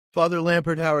Father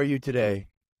Lampert, how are you today?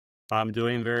 I'm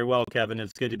doing very well, Kevin.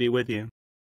 It's good to be with you.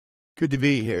 Good to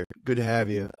be here. Good to have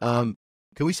you. Can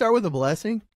we start with a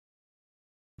blessing?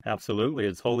 Absolutely.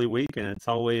 It's Holy Week, and it's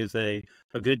always a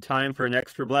good time for an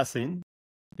extra blessing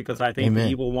because I think the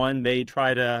Amen. evil one may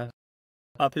try to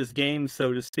up his game,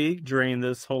 so to speak, during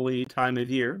this holy time of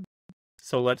year.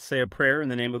 So let's say a prayer in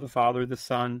the name of the Father, the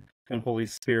Son, and Holy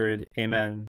Spirit.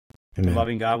 Amen. And Amen.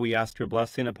 loving God, we ask your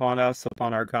blessing upon us,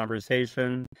 upon our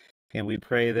conversation, and we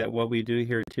pray that what we do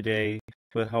here today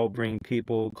will help bring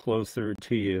people closer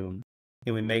to you.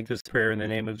 And we make this prayer in the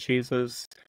name of Jesus,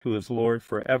 who is Lord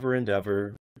forever and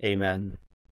ever. Amen.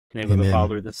 In the name of the Amen.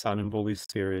 Father, the Son, and Holy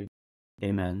Spirit.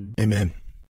 Amen. Amen.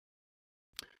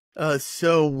 I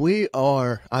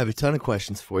have a ton of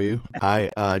questions for you.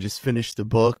 I just finished the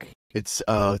book. It's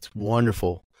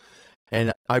wonderful.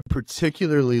 And I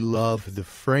particularly love the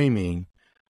framing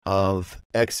of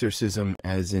exorcism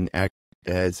as an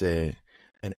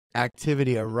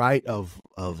activity, a rite of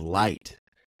light,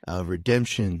 of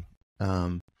redemption,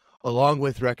 along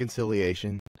with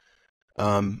reconciliation.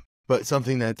 But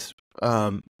something that's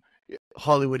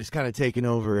Hollywood has kind of taken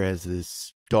over as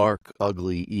this dark,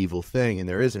 ugly, evil thing, and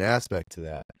there is an aspect to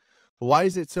that. But why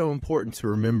is it so important to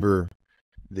remember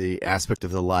the aspect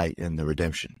of the light and the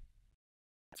redemption?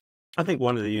 I think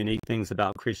one of the unique things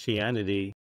about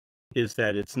Christianity is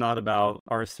that it's not about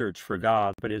our search for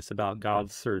God, but it's about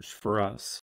God's search for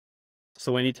us.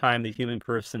 So anytime the human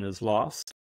person is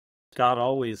lost, God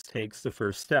always takes the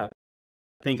first step.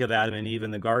 Think of Adam and Eve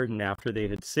in the garden after they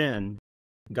had sinned.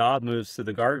 God moves to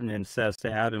the garden and says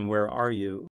to Adam, "Where are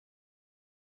you?"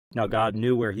 Now, God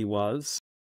knew where he was,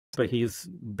 but he's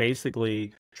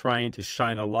basically trying to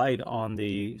shine a light on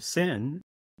the sin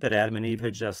that Adam and Eve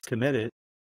had just committed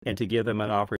and to give them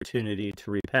an opportunity to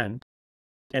repent.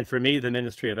 And for me, the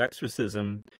ministry of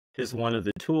exorcism is one of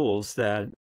the tools that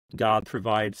God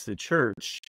provides the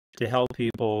church to help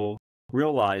people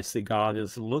realize that God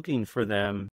is looking for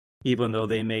them, even though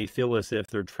they may feel as if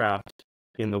they're trapped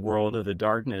in the world of the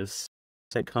darkness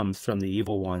that comes from the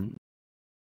evil one.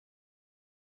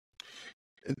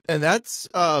 And that's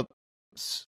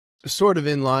sort of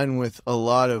in line with a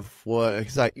lot of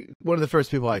because one of the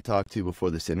first people I talked to before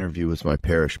this interview was my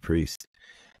parish priest,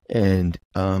 and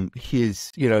he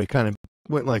kind of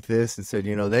went like this and said,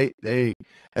 they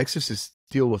exorcists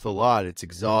deal with a lot. It's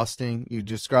exhausting. You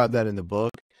describe that in the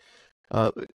book.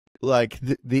 Like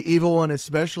the evil one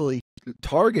especially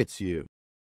targets you.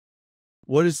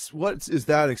 What is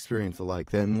that experience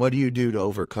like then? What do you do to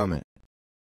overcome it?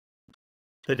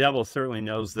 The devil certainly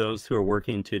knows those who are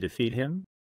working to defeat him.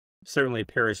 Certainly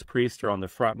parish priests are on the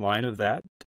front line of that.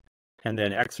 And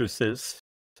then exorcists,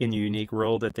 in the unique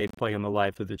role that they play in the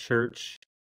life of the church,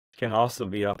 can also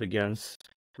be up against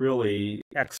really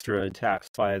extra attacks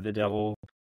by the devil.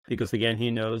 Because again, he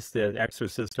knows that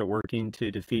exorcists are working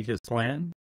to defeat his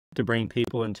plan, to bring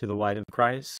people into the light of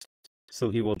Christ. So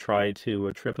he will try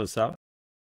to trip us up.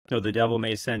 The devil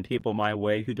may send people my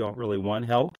way who don't really want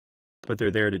help, but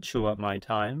they're there to chew up my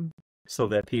time so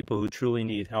that people who truly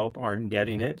need help aren't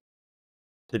getting it.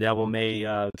 The devil may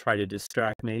try to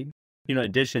distract me. In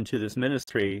addition to this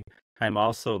ministry, I'm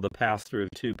also the pastor of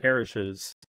 2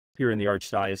 parishes here in the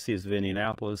Archdiocese of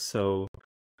Indianapolis, so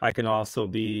I can also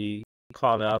be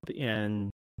caught up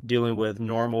in dealing with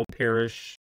normal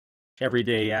parish,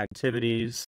 everyday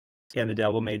activities, and the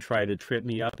devil may try to trip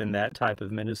me up in that type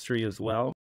of ministry as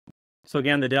well. So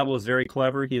again, the devil is very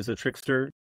clever. He is a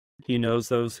trickster. He knows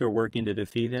those who are working to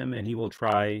defeat him, and he will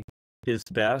try his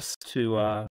best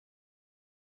to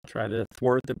try to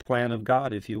thwart the plan of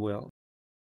God, if you will.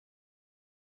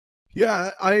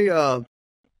 Yeah,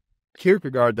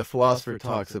 Kierkegaard, the philosopher,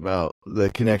 talks about the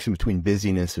connection between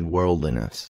busyness and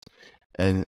worldliness,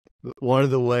 and one of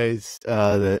the ways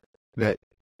that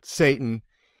Satan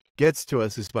gets to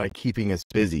us is by keeping us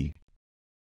busy.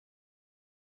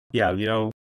 Yeah,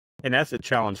 and that's a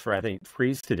challenge for, I think,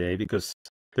 priests today, because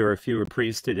there are fewer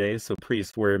priests today, so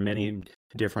priests wear many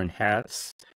different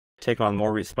hats, take on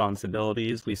more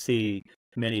responsibilities. We see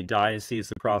many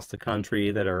dioceses across the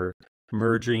country that are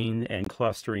merging and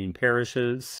clustering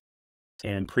parishes,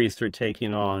 and priests are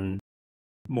taking on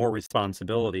more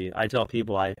responsibility. I tell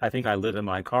people I think I live in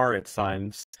my car at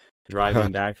times,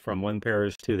 driving back from one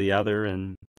parish to the other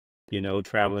and,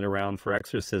 traveling around for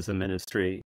exorcism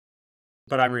ministry.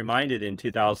 But I'm reminded in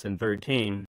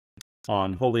 2013,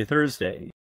 on Holy Thursday,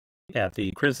 at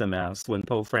the Chrism Mass, when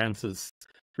Pope Francis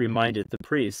reminded the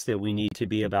priests that we need to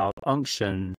be about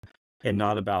unction and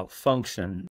not about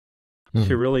function,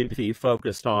 to really be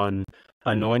focused on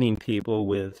anointing people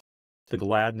with the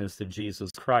gladness of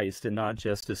Jesus Christ, and not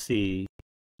just to see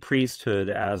priesthood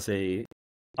as a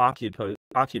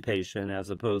occupation as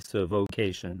opposed to a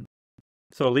vocation.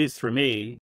 So at least for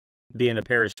me, being a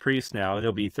parish priest now,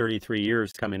 it'll be 33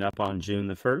 years coming up on June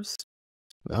the 1st.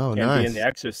 Oh, And being the nice.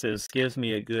 exorcist gives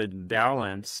me a good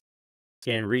balance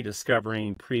in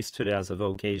rediscovering priesthood as a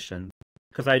vocation.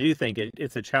 Because I do think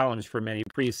it's a challenge for many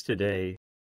priests today,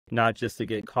 not just to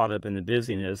get caught up in the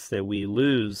busyness, that we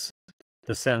lose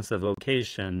the sense of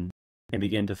vocation and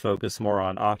begin to focus more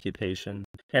on occupation.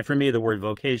 And for me, the word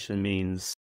vocation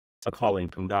means a calling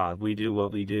from God. We do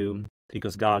what we do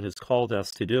because God has called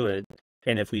us to do it.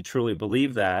 And if we truly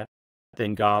believe that,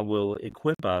 then God will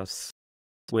equip us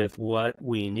with what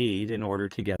we need in order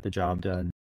to get the job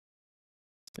done.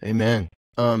 Amen.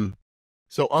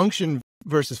 So unction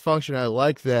versus function, I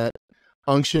like that.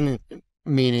 Unction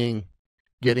meaning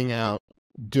getting out,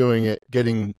 doing it,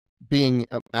 being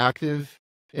active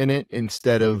in it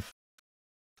instead of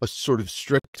a sort of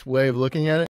strict way of looking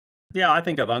at it. Yeah, I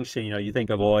think of unction, you think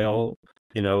of oil,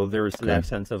 there's Okay. that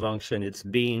sense of unction. It's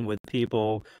being with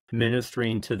people,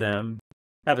 ministering to them.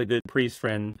 I have a good priest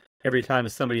friend. Every time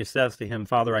somebody says to him,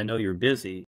 "Father, I know you're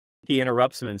busy," he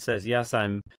interrupts him and says, "Yes,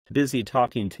 I'm busy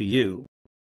talking to you.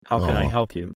 How can I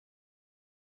help you?"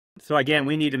 So again,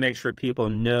 we need to make sure people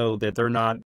know that they're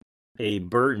not a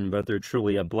burden, but they're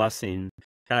truly a blessing.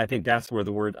 And I think that's where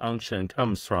the word unction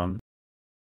comes from.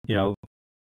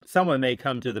 Someone may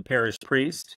come to the parish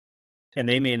priest and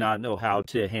they may not know how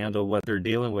to handle what they're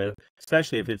dealing with,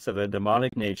 especially if it's of a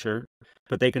demonic nature,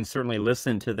 but they can certainly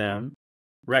listen to them,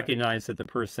 recognize that the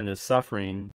person is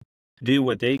suffering, do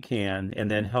what they can,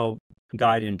 and then help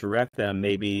guide and direct them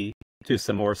maybe to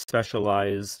some more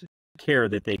specialized care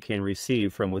that they can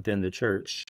receive from within the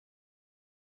church.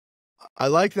 I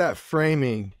like that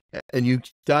framing, and you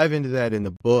dive into that in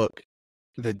the book.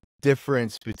 The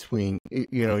difference between,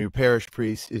 your parish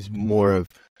priest is more of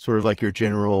sort of like your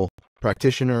general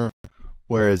practitioner,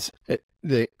 whereas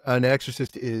an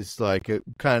exorcist is like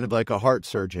kind of like a heart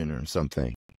surgeon or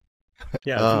something.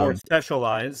 Yeah, it's more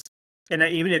specialized. And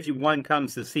even if one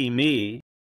comes to see me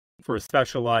for a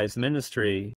specialized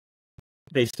ministry,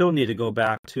 they still need to go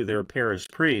back to their parish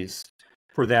priest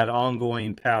for that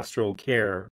ongoing pastoral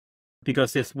care,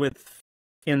 because it's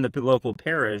within the local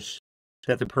parish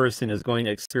that the person is going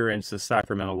to experience the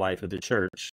sacramental life of the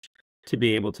church, to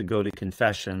be able to go to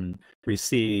confession,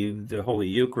 receive the Holy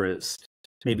Eucharist,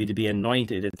 maybe to be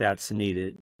anointed if that's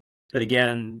needed. But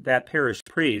again, that parish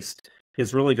priest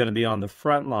is really going to be on the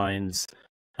front lines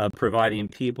of providing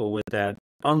people with that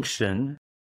unction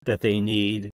that they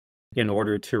need in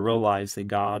order to realize that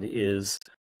God is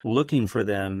looking for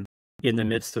them in the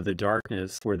midst of the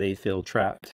darkness where they feel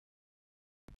trapped.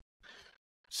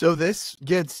 So this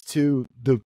gets to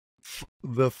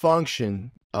the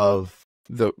function of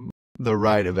the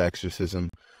rite of exorcism,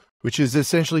 which is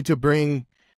essentially to bring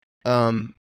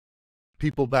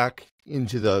people back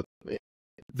into the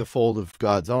fold of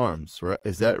God's arms. Right?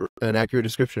 Is that an accurate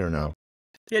description or no?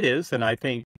 It is, and I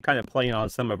think kind of playing on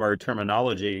some of our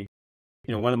terminology,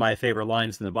 one of my favorite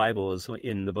lines in the Bible is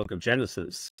in the book of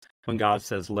Genesis, when God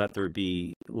says, "Let there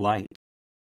be light."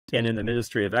 And in the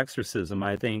ministry of exorcism,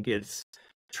 I think it's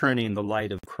turning the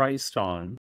light of Christ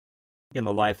on in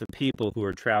the life of people who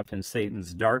are trapped in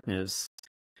Satan's darkness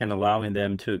and allowing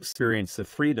them to experience the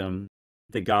freedom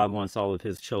that God wants all of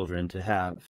his children to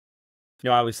have. I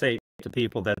always say to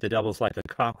people that the devil's like a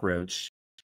cockroach.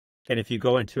 And if you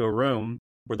go into a room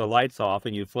where the light's off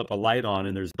and you flip a light on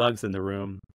and there's bugs in the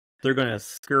room, they're going to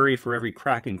scurry for every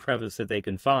crack and crevice that they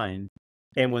can find.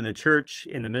 And when the church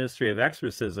in the ministry of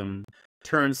exorcism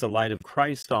turns the light of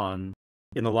Christ on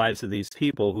in the lives of these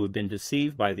people who have been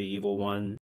deceived by the evil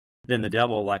one, then the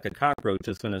devil, like a cockroach,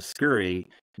 is going to scurry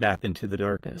back into the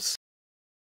darkness.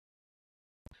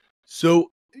 So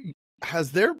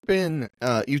has there been,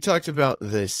 you talked about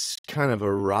this kind of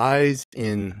a rise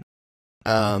in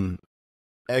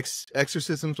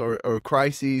exorcisms or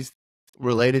crises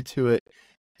related to it,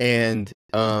 and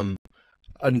the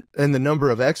number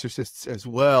of exorcists as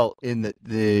well in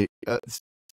the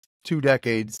 2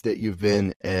 decades that you've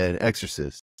been an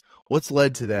exorcist. What's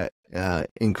led to that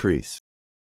increase?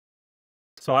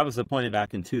 So I was appointed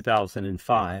back in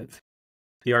 2005.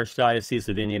 The Archdiocese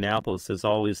of Indianapolis has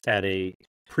always had a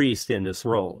priest in this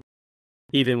role.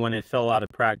 Even when it fell out of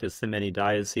practice in many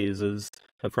dioceses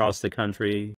across the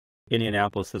country,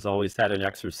 Indianapolis has always had an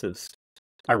exorcist.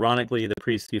 Ironically, the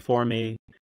priest before me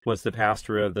was the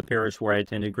pastor of the parish where I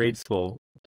attended grade school.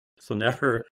 So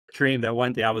never dreamed that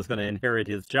one day I was going to inherit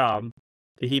his job.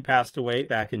 He passed away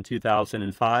back in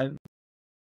 2005.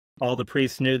 All the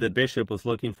priests knew the bishop was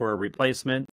looking for a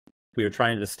replacement. We were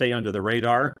trying to stay under the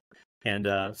radar,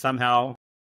 and somehow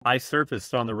I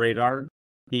surfaced on the radar.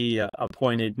 He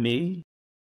appointed me.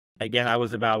 Again, I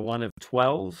was about one of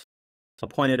 12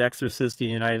 appointed exorcists in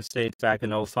the United States back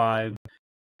in '05.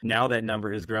 Now that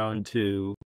number has grown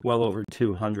to well over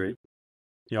 200.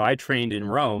 I trained in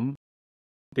Rome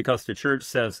because the church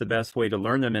says the best way to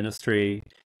learn the ministry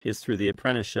is through the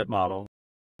apprenticeship model.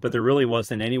 But there really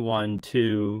wasn't anyone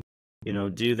to,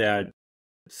 do that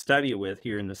study with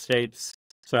here in the States.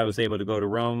 So I was able to go to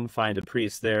Rome, find a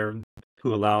priest there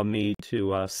who allowed me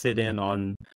to sit in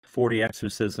on 40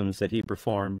 exorcisms that he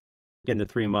performed in the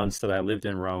 3 months that I lived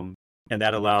in Rome. And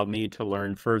that allowed me to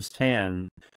learn firsthand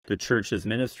the church's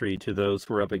ministry to those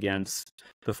who were up against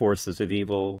the forces of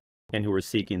evil and who were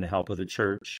seeking the help of the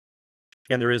church.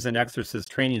 And there is an exorcist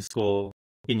training school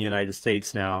in the United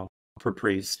States now for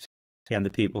priests and the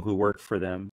people who work for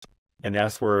them. And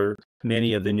that's where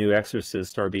many of the new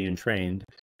exorcists are being trained,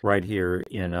 right here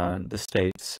in the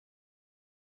States.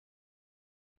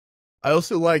 I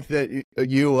also like that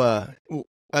you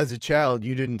as a child,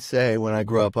 you didn't say, when I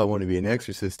grow up, I want to be an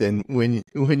exorcist. And when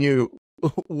you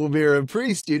will be a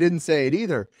priest, you didn't say it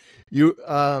either. You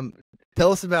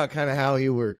tell us about kind of how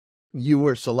you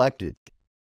were selected.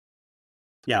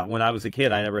 Yeah, when I was a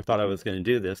kid, I never thought I was going to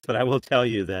do this, but I will tell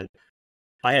you that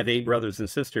I have 8 brothers and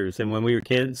sisters, and when we were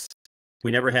kids, we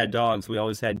never had dogs. We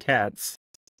always had cats.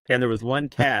 And there was one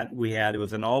cat we had. It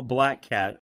was an all-black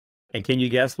cat. And can you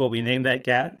guess what we named that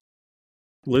cat?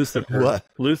 Lucifer. What?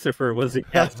 Lucifer was the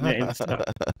cat's name. So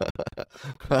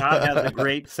God has a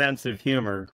great sense of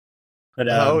humor. But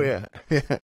oh,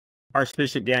 yeah.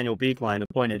 Archbishop Daniel Beekline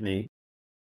appointed me.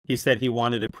 He said he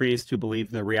wanted a priest who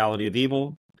believed in the reality of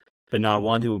evil, but not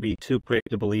one who would be too quick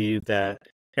to believe that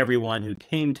everyone who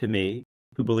came to me,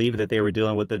 who believed that they were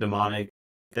dealing with the demonic,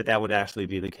 that would actually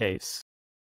be the case.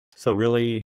 So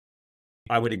really,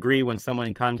 I would agree when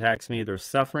someone contacts me, they're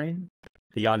suffering.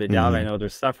 Beyond a doubt, I know they're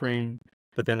suffering.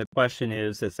 But then the question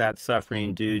is that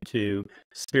suffering due to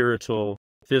spiritual,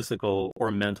 physical, or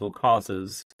mental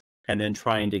causes? And then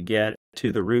trying to get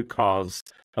to the root cause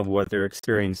of what they're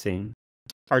experiencing.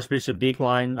 Archbishop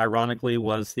Beekline, ironically,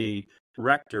 was the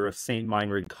rector of St.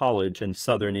 Meinrad College in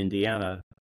southern Indiana,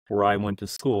 where I went to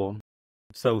school.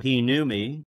 So he knew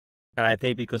me, and I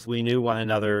think because we knew one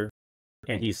another,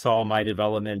 and he saw my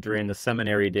development during the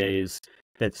seminary days,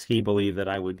 that he believed that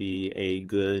I would be a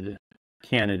good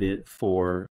candidate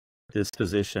for this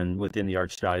position within the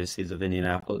Archdiocese of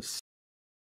Indianapolis.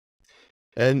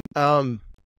 And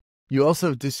you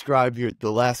also described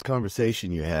the last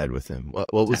conversation you had with him.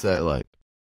 What was that like?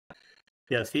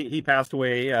 Yes, he passed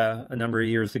away a number of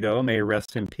years ago. May he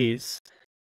rest in peace.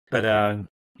 But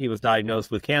he was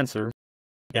diagnosed with cancer,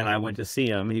 and I went to see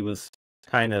him. He was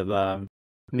kind of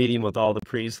meeting with all the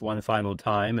priests one final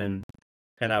time, and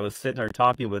I was sitting there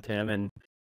talking with him, and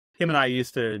him and I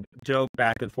used to joke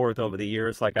back and forth over the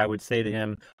years. Like I would say to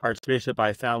him, Archbishop,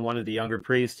 I found one of the younger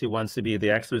priests who wants to be the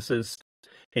exorcist.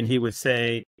 And he would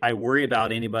say, I worry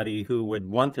about anybody who would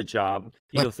want the job.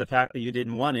 He goes, the fact that you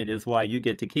didn't want it is why you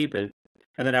get to keep it.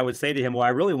 And then I would say to him, well, I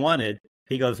really want it.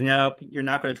 He goes, no, you're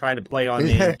not going to try to play on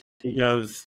me. He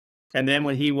goes, and then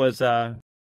when he was,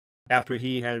 after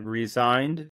he had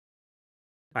resigned,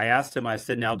 I asked him, I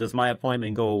said, now, does my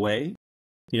appointment go away?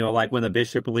 Like when the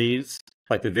bishop leaves,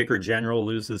 like the vicar general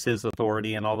loses his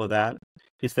authority and all of that.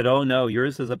 He said, oh, no,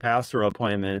 yours is a pastoral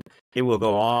appointment. It will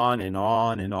go on and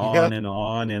on and on and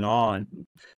on and on.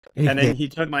 And then he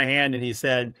took my hand and he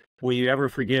said, will you ever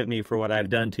forgive me for what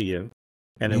I've done to you?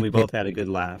 And then we both had a good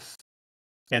laugh.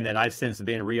 And then I've since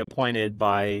been reappointed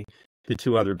by the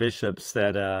 2 other bishops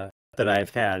that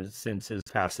I've had since his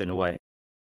passing away.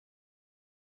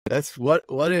 That's what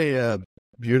a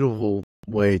beautiful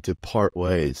way to part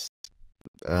ways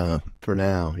for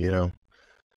now,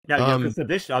 Yeah, because the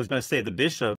bishop, I was going to say, the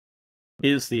bishop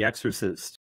is the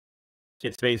exorcist.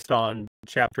 It's based on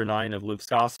chapter 9 of Luke's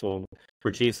Gospel,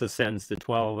 where Jesus sends the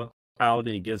 12 out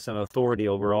and he gives them authority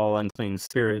over all unclean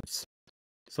spirits.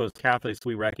 So as Catholics,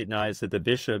 we recognize that the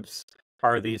bishops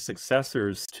are the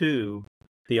successors to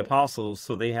the apostles,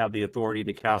 so they have the authority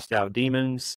to cast out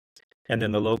demons. And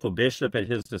then the local bishop, at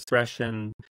his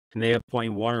discretion, may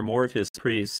appoint one or more of his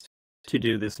priests to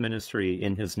do this ministry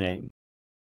in his name.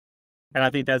 And I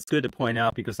think that's good to point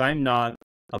out, because I'm not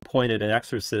appointed an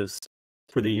exorcist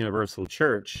for the Universal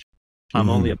Church. I'm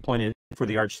only appointed for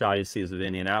the Archdiocese of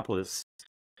Indianapolis,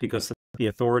 because the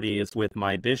authority is with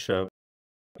my bishop,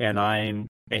 and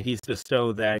he's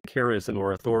bestowed that charism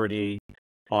or authority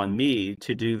on me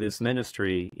to do this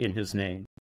ministry in his name.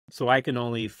 So I can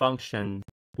only function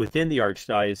within the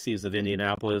Archdiocese of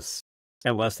Indianapolis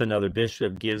unless another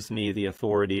bishop gives me the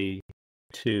authority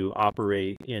to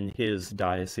operate in his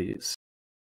diocese.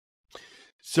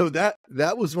 So that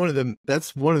was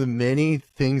that's one of the many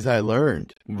things I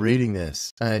learned reading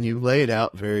this, and you lay it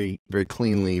out very very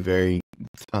cleanly, very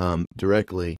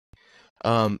directly.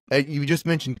 You just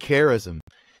mentioned charism.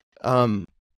 Can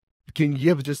you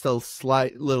give just a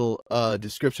slight little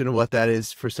description of what that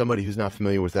is for somebody who's not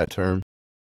familiar with that term?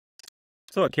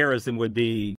 So a charism would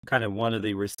be kind of one of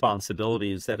the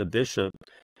responsibilities that a bishop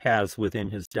has within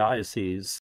his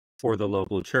diocese for the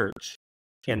local church.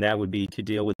 And that would be to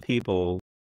deal with people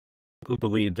who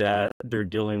believe that they're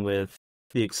dealing with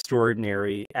the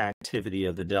extraordinary activity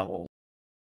of the devil.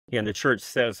 And the church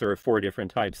says there are 4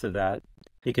 different types of that.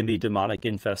 It can be demonic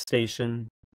infestation,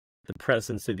 the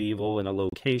presence of evil in a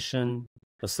location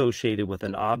associated with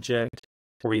an object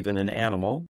or even an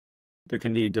animal. There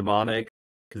can be demonic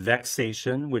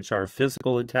vexation, which are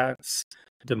physical attacks,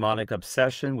 demonic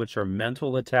obsession, which are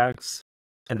mental attacks,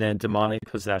 and then demonic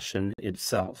possession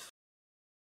itself.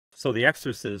 So the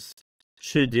exorcist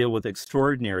should deal with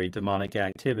extraordinary demonic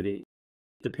activity.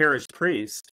 The parish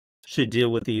priest should deal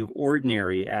with the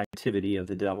ordinary activity of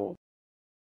the devil.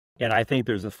 And I think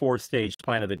there's a 4-stage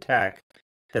plan of attack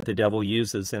that the devil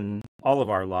uses in all of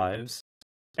our lives.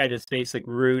 At its basic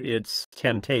root, it's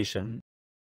temptation.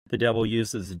 The devil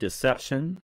uses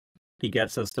deception. He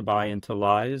gets us to buy into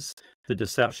lies. The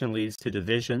deception leads to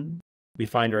division. We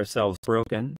find ourselves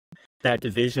broken. That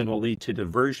division will lead to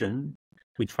diversion.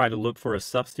 We try to look for a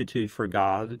substitute for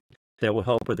God that will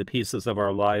help put the pieces of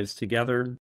our lives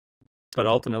together. But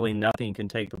ultimately, nothing can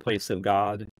take the place of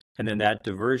God. And then that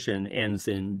diversion ends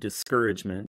in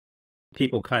discouragement.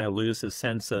 People kind of lose a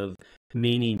sense of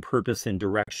meaning, purpose, and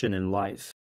direction in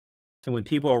life. And when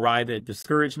people arrive at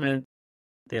discouragement,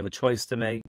 they have a choice to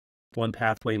make. One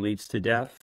pathway leads to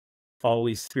death,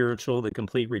 always spiritual, the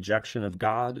complete rejection of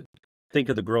God. Think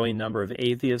of the growing number of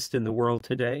atheists in the world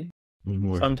today.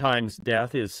 Sometimes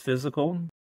death is physical.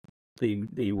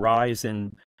 The rise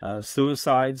in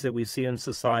suicides that we see in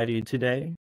society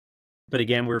today. But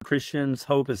again, we're Christians.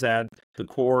 Hope is at the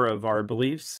core of our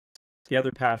beliefs. The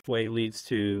other pathway leads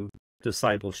to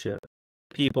discipleship.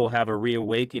 People have a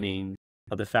reawakening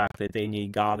of the fact that they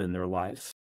need God in their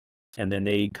life. And then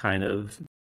they kind of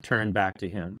turn back to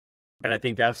Him. And I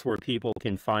think that's where people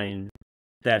can find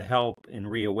that help in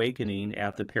reawakening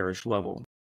at the parish level.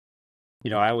 You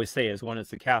know, I always say, as one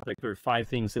as a Catholic, there are 5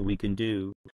 things that we can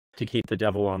do to keep the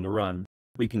devil on the run.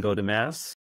 We can go to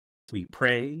Mass, we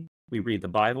pray, we read the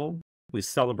Bible, we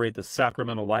celebrate the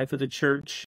sacramental life of the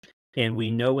church, and we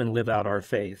know and live out our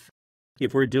faith.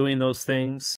 If we're doing those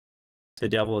things, the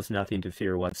devil is nothing to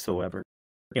fear whatsoever.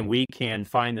 And we can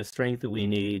find the strength that we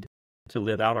need to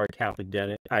live out our Catholic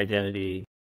identity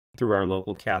through our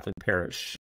local Catholic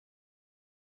parish.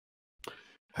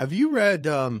 Have you read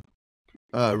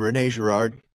Rene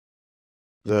Girard,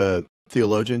 the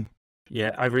theologian?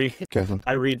 Yeah, I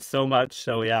read so much.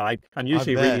 So yeah, I'm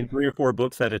usually reading 3 or 4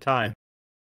 books at a time.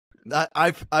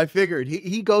 I figured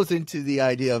he goes into the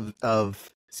idea of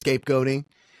scapegoating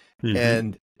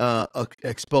and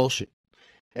expulsion,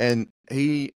 and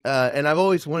and I've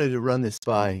always wanted to run this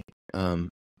by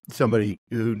somebody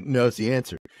who knows the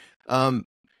answer.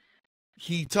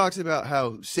 He talks about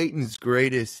how Satan's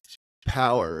greatest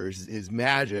power, his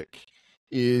magic,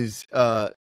 is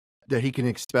that he can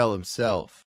expel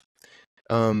himself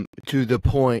to the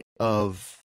point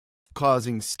of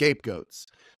causing scapegoats.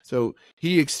 So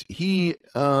he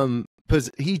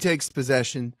takes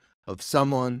possession of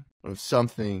someone, of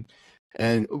something,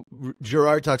 and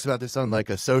Girard talks about this on like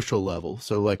a social level.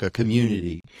 So like a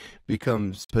community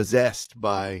becomes possessed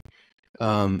by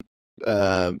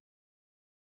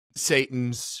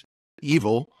Satan's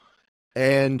evil,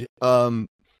 and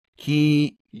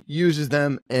he uses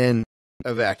them and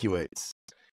evacuates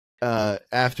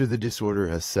after the disorder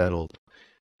has settled.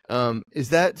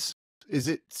 Is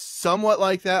it somewhat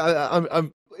like that?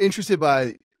 I'm interested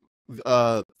by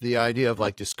the idea of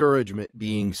like discouragement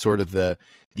being sort of the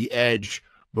edge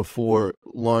before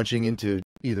launching into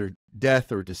either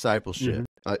death or discipleship.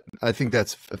 I think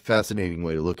that's a fascinating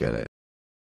way to look at it.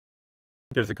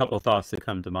 There's a couple of thoughts that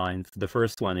come to mind. The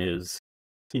first one is,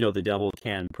 the devil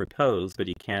can propose, but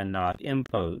he cannot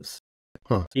impose.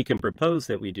 He can propose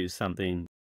that we do something,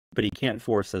 but he can't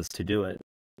force us to do it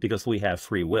because we have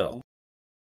free will.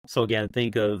 So again,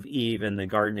 think of Eve in the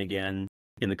garden again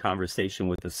in the conversation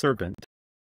with the serpent.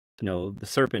 The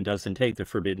serpent doesn't take the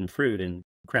forbidden fruit and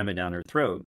cram it down her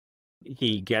throat.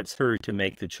 He gets her to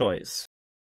make the choice.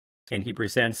 And he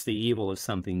presents the evil as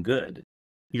something good.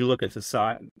 You look at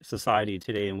society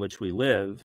today in which we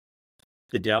live,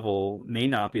 the devil may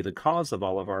not be the cause of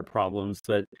all of our problems,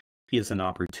 but he is an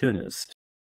opportunist.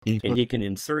 And he can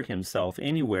insert himself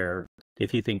anywhere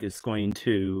if he thinks it's going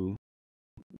to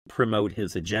promote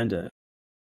his agenda.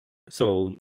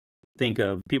 So think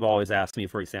of, people always ask me,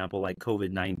 for example, like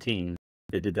COVID-19,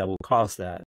 did the devil cause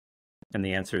that? And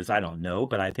the answer is, I don't know,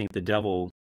 but I think the devil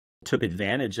took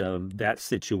advantage of that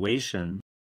situation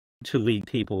to lead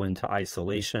people into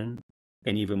isolation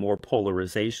and even more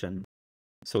polarization.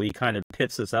 So he kind of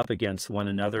pits us up against one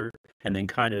another and then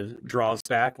kind of draws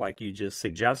back, like you just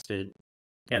suggested,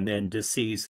 and then just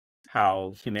sees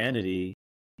how humanity,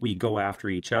 we go after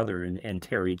each other and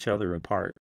tear each other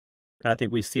apart. And I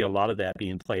think we see a lot of that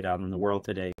being played out in the world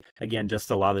today. Again,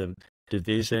 just a lot of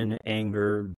division,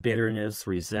 anger, bitterness,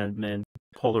 resentment,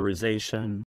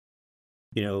 polarization.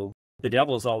 You know, the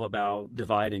devil is all about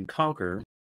divide and conquer,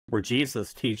 where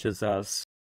Jesus teaches us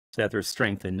that there's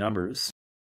strength in numbers.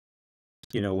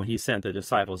 You know, when he sent the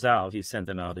disciples out, he sent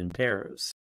them out in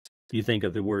pairs. You think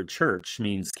of the word church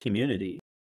means community,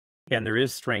 and there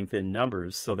is strength in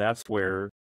numbers. So that's where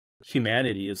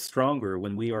humanity is stronger,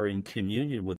 when we are in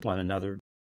communion with one another.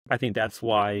 I think that's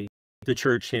why the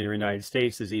church in the United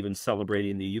States is even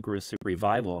celebrating the Eucharistic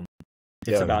revival.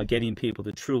 It's about getting people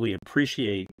to truly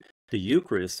appreciate the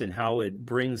Eucharist and how it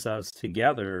brings us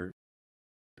together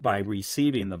by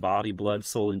receiving the body, blood,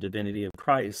 soul, and divinity of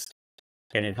Christ.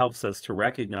 And it helps us to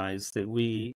recognize that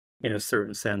we, in a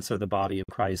certain sense, are the body of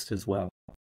Christ as well.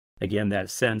 Again, that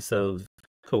sense of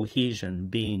cohesion,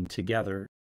 being together,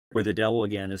 where the devil,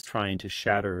 again, is trying to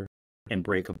shatter and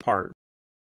break apart.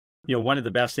 You know, one of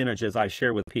the best images I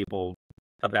share with people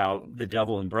about the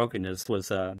devil and brokenness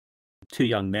was two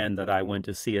young men that I went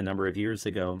to see a number of years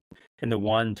ago. And the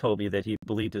one told me that he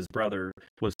believed his brother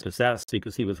was possessed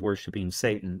because he was worshiping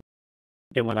Satan.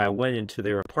 And when I went into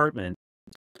their apartment,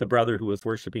 the brother who was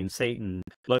worshiping Satan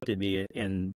looked at me,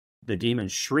 and the demon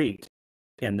shrieked,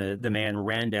 and the man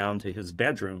ran down to his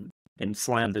bedroom and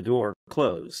slammed the door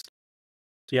closed.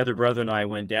 The other brother and I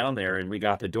went down there, and we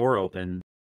got the door open.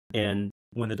 And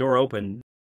when the door opened,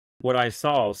 what I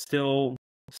saw still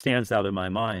stands out in my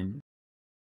mind.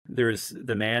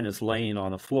 The man is laying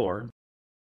on the floor,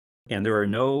 and there are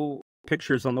no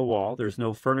pictures on the wall. There's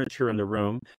no furniture in the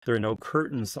room. There are no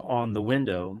curtains on the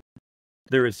window.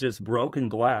 There is just broken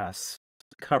glass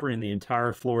covering the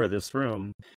entire floor of this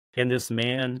room. And this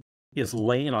man is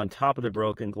laying on top of the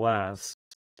broken glass,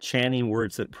 chanting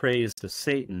words of praise to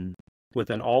Satan,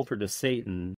 with an altar to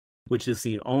Satan, which is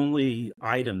the only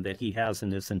item that he has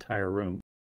in this entire room.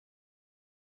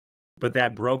 But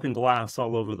that broken glass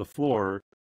all over the floor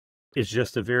is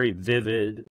just a very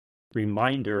vivid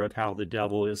reminder of how the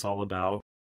devil is all about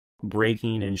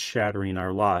breaking and shattering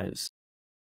our lives.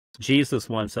 Jesus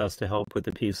wants us to help put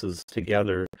the pieces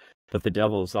together, but the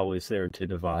devil is always there to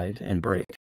divide and break.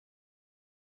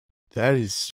 That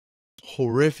is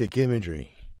horrific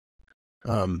imagery.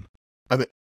 I mean,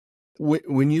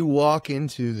 when you walk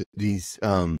into these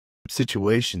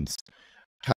situations,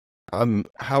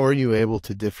 how are you able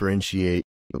to differentiate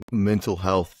mental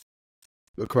health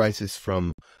crisis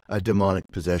from a demonic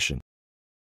possession?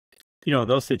 You know,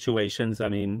 those situations, I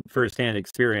mean, firsthand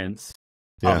experience,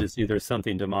 obviously there's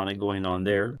something demonic going on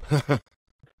there.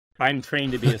 I'm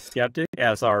trained to be a skeptic,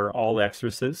 as are all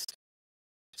exorcists.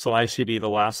 So I should be the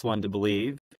last one to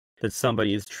believe that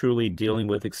somebody is truly dealing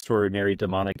with extraordinary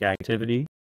demonic activity.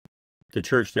 The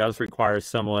church does require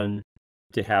someone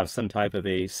to have some type of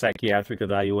a psychiatric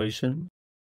evaluation.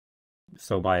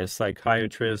 So by a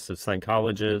psychiatrist, a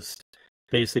psychologist,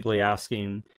 basically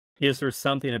asking, is there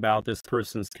something about this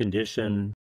person's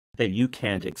condition that you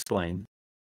can't explain?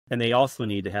 And they also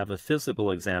need to have a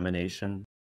physical examination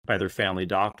by their family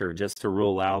doctor, just to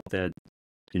rule out that,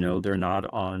 you know, they're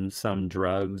not on some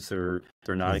drugs, or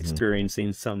they're not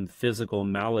experiencing some physical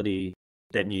malady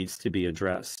that needs to be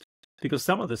addressed. Because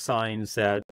some of the signs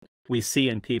that we see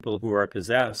in people who are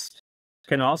possessed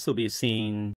can also be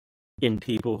seen in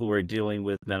people who are dealing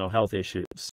with mental health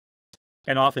issues.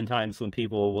 And oftentimes when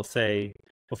people will say,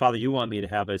 well, Father, you want me to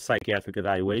have a psychiatric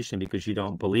evaluation because you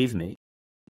don't believe me.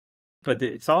 But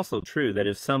it's also true that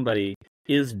if somebody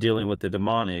is dealing with the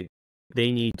demonic,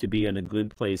 they need to be in a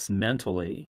good place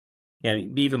mentally.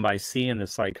 And even by seeing the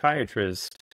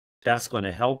psychiatrist, that's going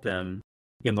to help them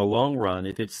in the long run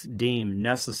if it's deemed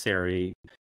necessary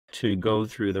to go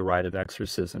through the rite of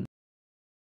exorcism.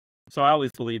 So I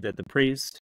always believe that the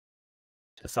priest,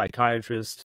 the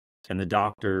psychiatrist, and the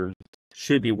doctor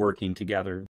should be working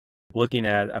together, looking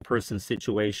at a person's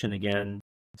situation again,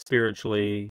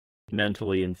 spiritually,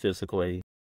 mentally, and physically,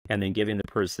 and then giving the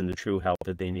person the true help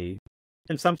that they need.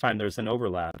 And sometimes there's an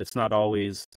overlap. It's not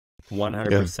always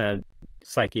 100%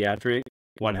 psychiatric,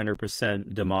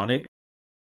 100% demonic.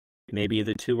 Maybe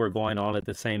the two are going on at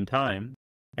the same time.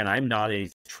 And I'm not a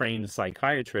trained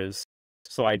psychiatrist,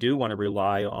 so I do want to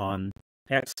rely on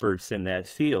experts in that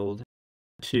field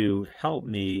to help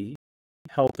me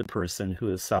help the person who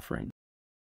is suffering.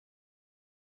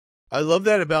 I love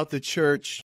that about the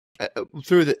church.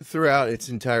 Throughout its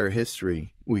entire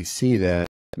history, we see that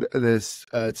this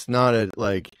it's not a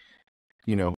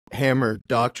hammer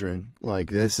doctrine. Like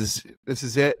this is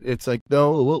it. It's like,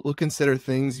 no, we'll consider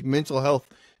things. Mental health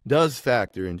does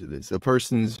factor into this. A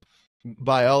person's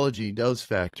biology does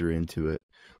factor into it,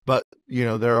 but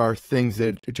there are things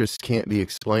that just can't be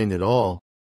explained at all.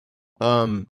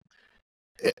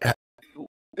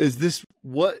 Is this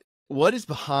what is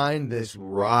behind this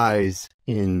rise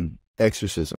in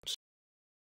exorcisms?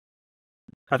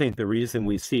 I think the reason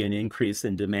we see an increase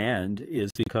in demand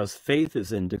is because faith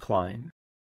is in decline.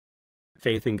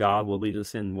 Faith in God will lead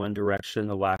us in one direction,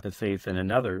 a lack of faith in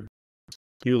another.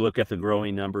 You look at the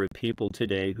growing number of people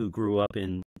today who grew up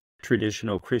in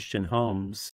traditional Christian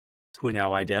homes who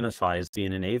now identify as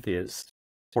being an atheist,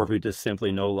 or who just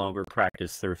simply no longer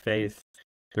practice their faith.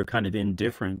 They're kind of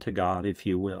indifferent to God, if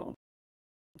you will.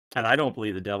 And I don't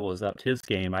believe the devil has upped his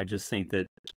game. I just think that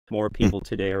more people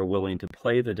today are willing to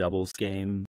play the devil's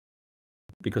game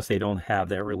because they don't have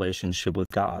that relationship with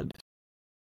God.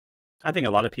 I think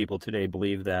a lot of people today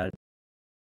believe that,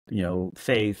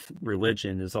 faith,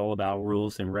 religion is all about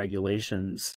rules and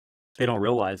regulations. They don't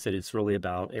realize that it's really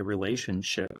about a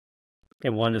relationship.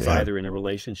 And one is either in a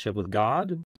relationship with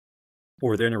God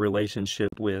or they're in a relationship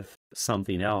with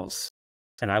something else.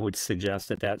 And I would suggest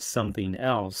that that something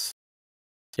else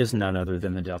is none other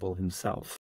than the devil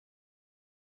himself.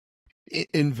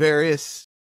 In various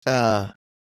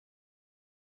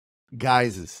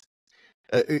guises.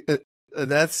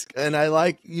 And I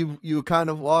like you kind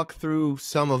of walk through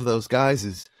some of those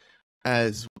guises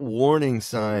as warning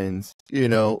signs,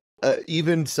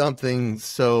 even something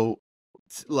so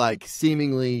like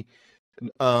seemingly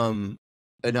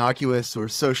innocuous or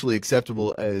socially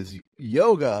acceptable as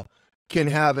yoga can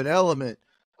have an element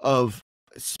of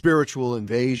spiritual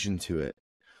invasion to it.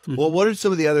 Mm-hmm. Well, what are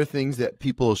some of the other things that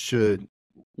people should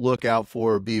look out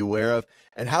for or be aware of?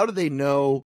 And how do they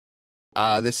know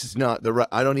this is not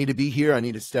I don't need to be here, I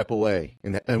need to step away?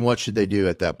 And what should they do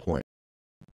at that point?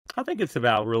 I think it's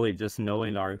about really just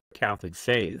knowing our Catholic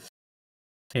faith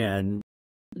and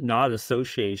not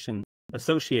associating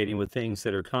with things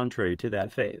that are contrary to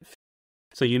that faith.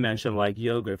 So you mentioned like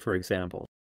yoga, for example.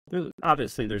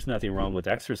 Obviously, there's nothing wrong with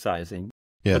exercising.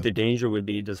 Yeah. But the danger would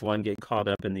be, does one get caught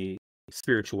up in the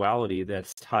spirituality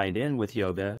that's tied in with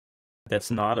yoga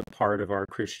that's not a part of our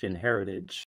Christian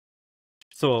heritage?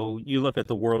 So you look at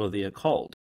the world of the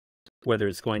occult, whether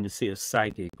it's going to see a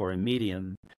psychic or a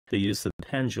medium, the use of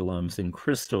pendulums and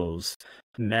crystals,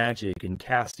 magic and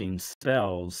casting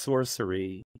spells,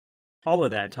 sorcery, all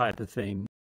of that type of thing.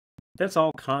 That's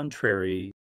all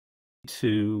contrary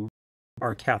to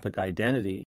our Catholic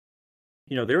identity.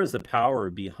 There is a power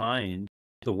behind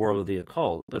the world of the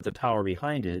occult, but the power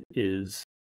behind it is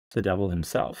the devil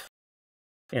himself.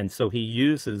 And so he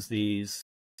uses these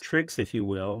tricks, if you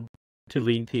will, to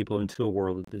lead people into a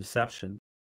world of deception.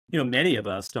 Many of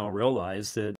us don't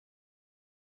realize that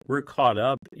we're caught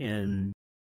up in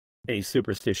a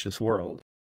superstitious world,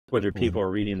 whether people are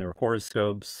reading their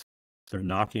horoscopes, they're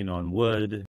knocking on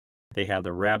wood, they have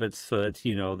the rabbit's foot,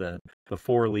 the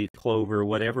four-leaf clover,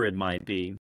 whatever it might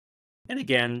be. And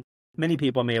again, many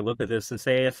people may look at this and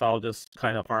say, it's all just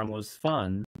kind of harmless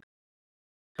fun.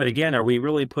 But again, are we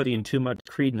really putting too much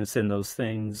credence in those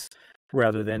things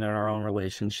rather than in our own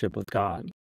relationship with God?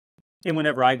 And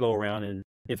whenever I go around and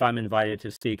if I'm invited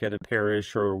to speak at a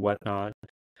parish or whatnot,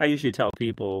 I usually tell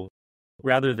people,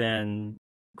 rather than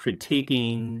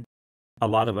critiquing a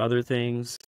lot of other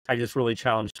things, I just really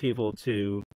challenge people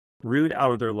to root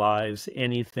out of their lives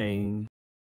anything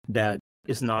that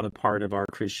is not a part of our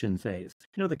Christian faith.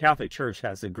 The Catholic Church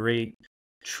has a great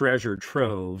treasure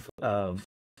trove of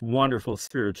wonderful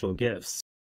spiritual gifts.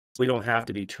 We don't have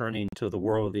to be turning to the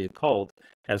world of the occult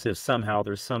as if somehow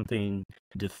there's something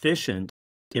deficient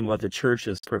in what the church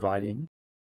is providing.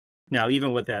 Now,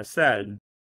 even with that said,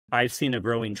 I've seen a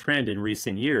growing trend in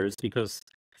recent years because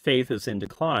faith is in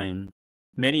decline.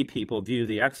 Many people view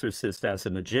the exorcist as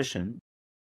a magician,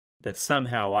 that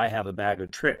somehow I have a bag of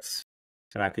tricks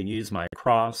and I can use my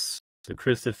cross, the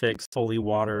crucifix, holy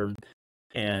water,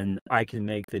 and I can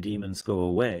make the demons go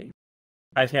away.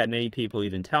 I've had many people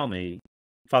even tell me,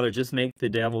 Father, just make the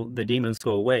demons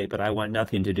go away, but I want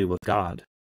nothing to do with God.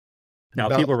 Now,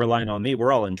 people relying on me,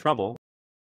 we're all in trouble,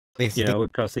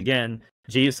 because again,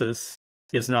 Jesus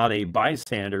is not a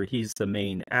bystander, he's the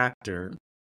main actor,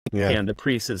 and the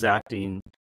priest is acting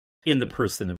in the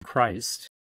person of Christ,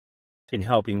 in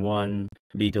helping one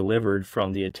be delivered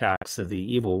from the attacks of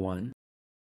the evil one.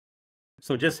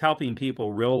 So just helping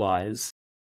people realize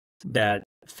that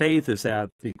faith is at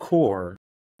the core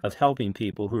of helping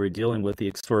people who are dealing with the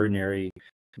extraordinary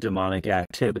demonic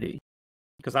activity.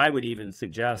 Because I would even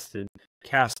suggest that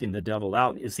casting the devil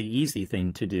out is the easy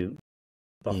thing to do.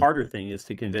 The harder thing is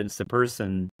to convince the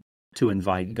person to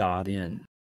invite God in.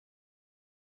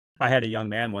 I had a young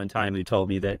man one time who told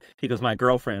me that, he goes, my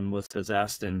girlfriend was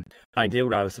possessed and I did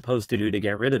what I was supposed to do to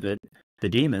get rid of it, the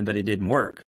demon, but it didn't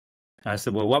work. I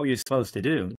said, well, what were you supposed to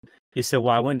do? He said,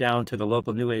 well, I went down to the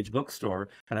local New Age bookstore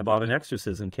and I bought an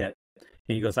exorcism kit.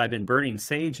 And he goes, I've been burning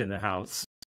sage in the house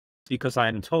because I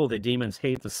am told that demons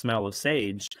hate the smell of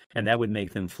sage and that would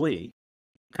make them flee.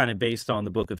 Kind of based on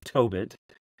the book of Tobit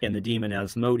and the demon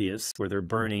Asmodeus, where they're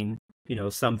burning,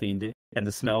 something and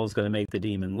the smell is going to make the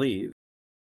demon leave.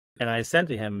 And I said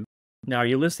to him, now are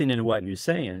you listening to what you're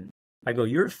saying? I go,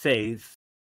 your faith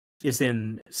is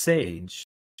in sage,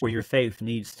 where your faith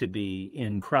needs to be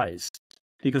in Christ.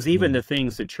 Because even the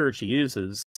things the church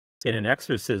uses in an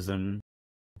exorcism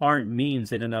aren't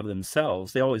means in and of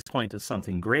themselves. They always point to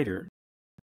something greater.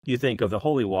 You think of the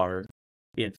holy water,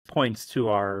 it points to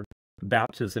our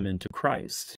baptism into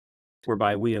Christ,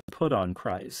 whereby we have put on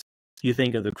Christ. You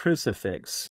think of the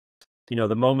crucifix.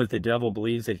 The moment the devil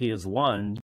believes that he has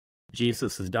won,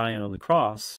 Jesus is dying on the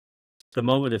cross, the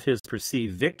moment of his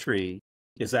perceived victory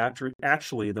is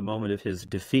actually the moment of his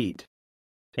defeat.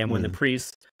 And when the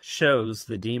priest shows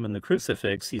the demon the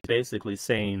crucifix, he's basically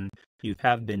saying, you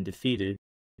have been defeated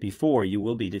before, you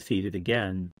will be defeated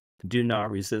again. Do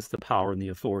not resist the power and the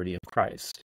authority of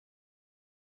Christ.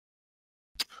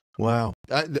 Wow.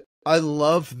 I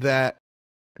love that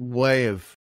way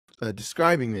of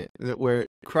describing it, where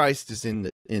Christ is in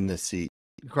the seat.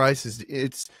 Christ is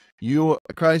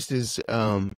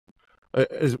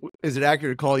is it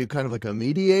accurate to call you kind of like a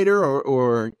mediator,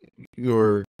 or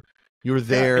you're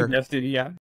there?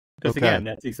 Yeah. Because again,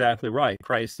 that's exactly right.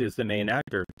 Christ is the main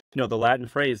actor. The Latin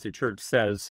phrase the church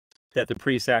says that the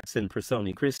priest acts in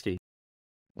persona Christi.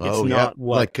 It's not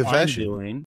what like confession. I'm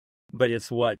doing, but it's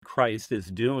what Christ is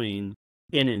doing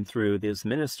in and through his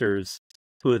ministers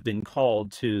who have been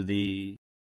called to the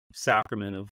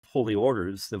sacrament of holy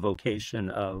orders, the vocation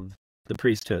of the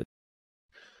priesthood.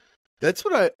 That's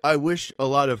what I wish a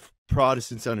lot of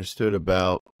Protestants understood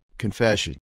about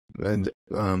confession and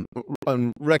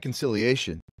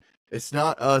reconciliation. It's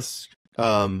not us,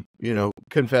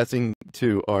 confessing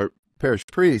to our parish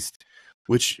priest,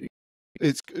 which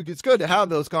it's good to have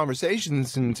those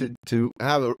conversations and to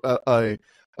have a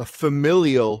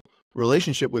familial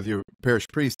relationship with your parish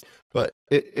priest. But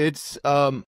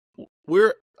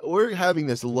we're having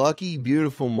this lucky,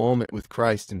 beautiful moment with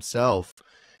Christ Himself,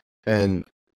 and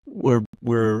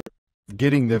we're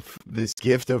getting this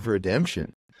gift of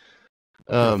redemption.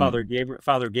 Father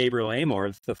Gabriel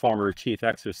Amor, the former chief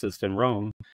exorcist in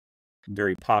Rome,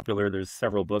 very popular. There's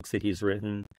several books that he's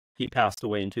written. He passed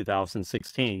away in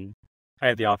 2016. I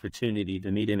had the opportunity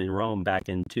to meet him in Rome back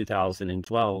in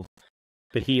 2012.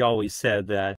 But he always said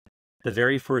that the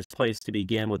very first place to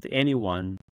begin with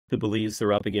anyone who believes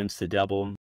they're up against the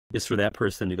devil is for that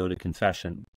person to go to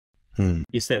confession.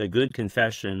 He said a good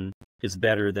confession is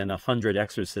better than 100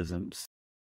 exorcisms.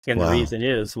 And the reason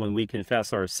is, when we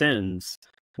confess our sins,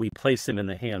 we place them in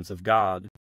the hands of God.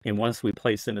 And once we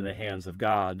place them in the hands of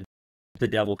God, the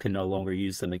devil can no longer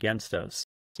use them against us.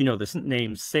 The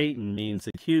name Satan means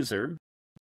accuser.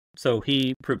 So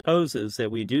he proposes that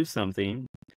we do something,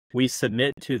 we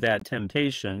submit to that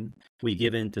temptation, we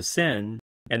give in to sin,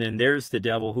 and then there's the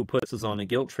devil who puts us on a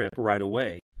guilt trip right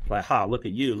away. Like, look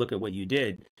at you, look at what you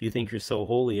did. You think you're so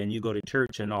holy and you go to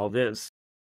church and all this.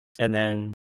 And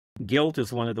then guilt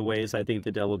is one of the ways I think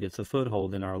the devil gets a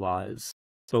foothold in our lives.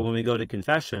 So when we go to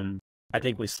confession, I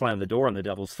think we slam the door on the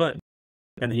devil's foot.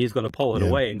 And then he's going to pull it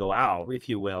away and go, ow, if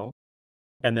you will.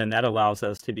 And then that allows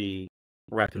us to be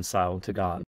reconciled to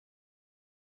God.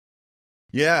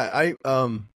 Yeah,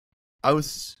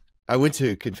 I went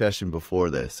to confession before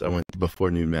this. I went before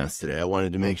noon mass today. I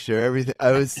wanted to make sure everything.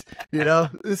 I was,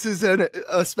 this is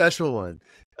a special one.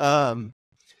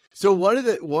 So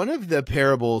one of the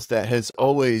parables that has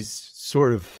always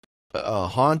sort of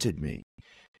haunted me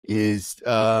is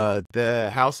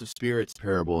the House of Spirits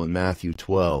parable in Matthew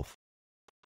 12.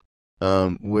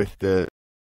 With the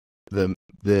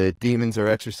demons are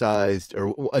exorcised,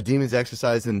 or a demon's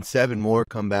exorcised, and 7 more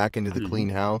come back into the clean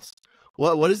house.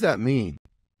 What does that mean?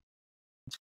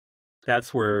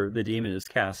 That's where the demon is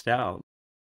cast out,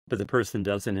 but the person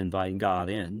doesn't invite God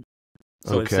in.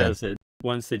 So It says that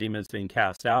once the demon's been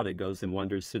cast out, it goes and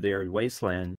wanders through the arid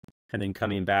wasteland, and then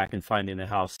coming back and finding the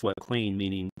house swept clean,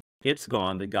 meaning it's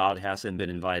gone, that God hasn't been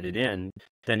invited in,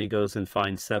 then he goes and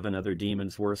finds 7 other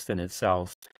demons worse than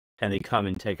itself, and they come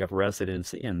and take up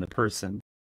residence in the person.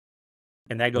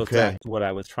 And that goes Okay. back to what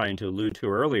I was trying to allude to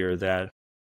earlier, that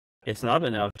it's not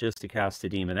enough just to cast a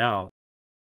demon out.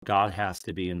 God has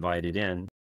to be invited in.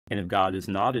 And if God is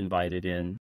not invited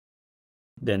in,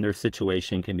 then their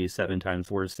situation can be 7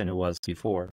 times worse than it was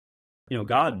before.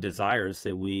 God desires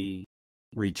that we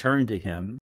return to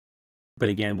him. But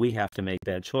again, we have to make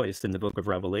that choice. In the book of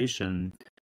Revelation,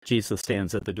 Jesus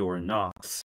stands at the door and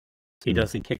knocks. He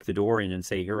doesn't kick the door in and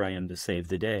say, "Here I am to save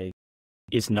the day."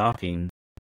 He's knocking,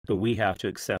 but we have to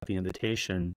accept the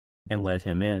invitation and let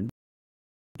him in.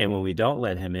 And when we don't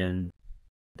let him in,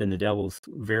 then the devil's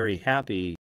very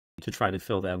happy to try to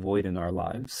fill that void in our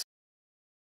lives.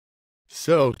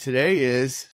 So today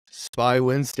is Spy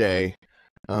Wednesday.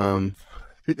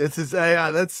 This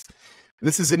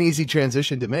is an easy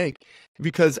transition to make,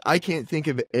 because I can't think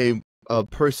of a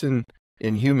person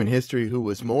in human history who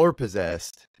was more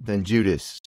possessed than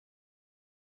Judas.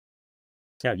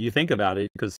 Yeah, you think about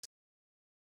it, because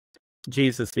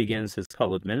Jesus begins his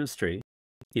public ministry.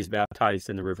 He's baptized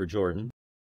in the River Jordan.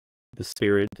 The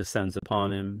Spirit descends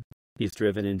upon him. He's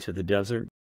driven into the desert.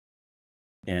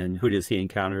 And who does he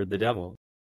encounter? The devil.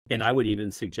 And I would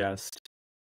even suggest,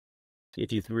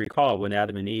 if you recall, when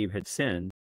Adam and Eve had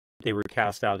sinned, they were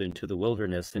cast out into the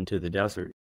wilderness, into the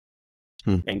desert.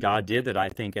 And God did that, I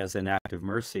think, as an act of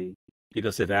mercy,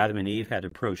 because if Adam and Eve had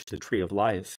approached the tree of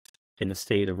life in a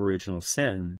state of original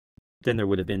sin, then there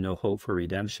would have been no hope for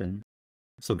redemption.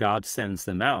 So God sends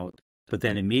them out, but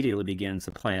then immediately begins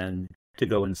a plan to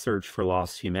go and search for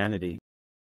lost humanity.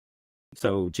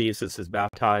 So Jesus is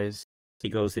baptized. He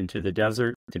goes into the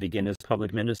desert to begin his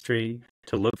public ministry,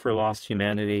 to look for lost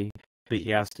humanity, but he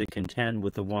has to contend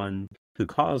with the one who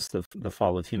caused the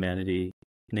fall of humanity,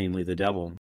 namely the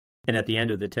devil. And at the end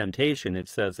of the temptation, it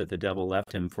says that the devil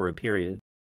left him for a period.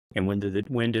 And when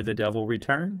did the devil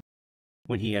return?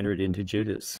 When he entered into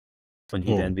Judas, when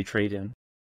he then betrayed him.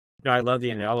 I love the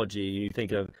analogy. You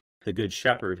think of the good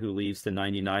shepherd who leaves the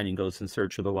 99 and goes in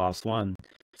search of the lost one.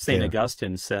 St.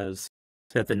 Augustine says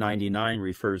that the 99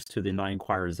 refers to the 9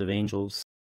 choirs of angels.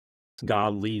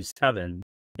 God leaves heaven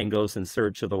and goes in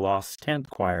search of the lost 10th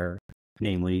choir,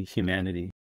 namely humanity,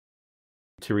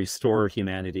 to restore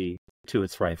humanity to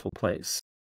its rightful place.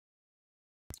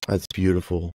 That's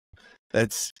beautiful.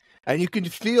 And you can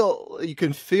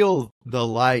feel the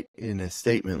light in a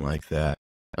statement like that.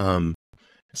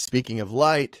 Speaking of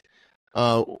light,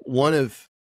 I'm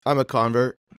a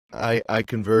convert. I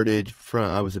converted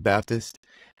I was a Baptist,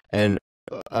 and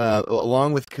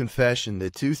along with confession, the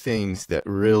 2 things that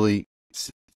really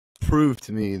prove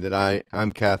to me that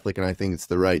I'm Catholic and I think it's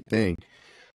the right thing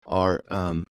are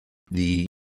the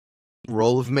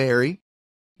role of Mary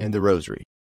and the Rosary.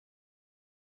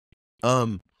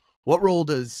 What role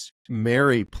does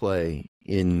Mary play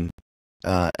in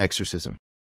exorcism?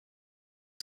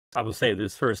 I will say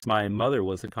this first. My mother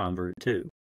was a convert too,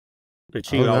 but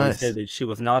she always said that she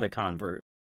was not a convert.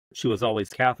 She was always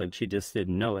Catholic. She just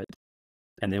didn't know it.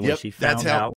 And then when she found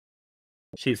out,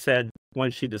 she said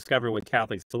when she discovered what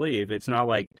Catholics believe, it's not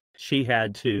like she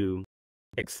had to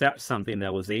accept something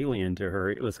that was alien to her.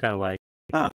 It was kind of like,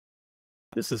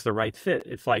 this is the right fit.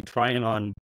 It's like trying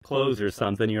on clothes or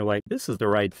something. You're like, this is the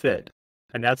right fit.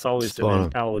 And that's always the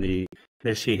mentality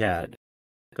that she had.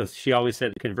 Because she always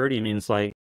said converting means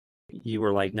like you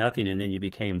were like nothing and then you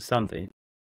became something.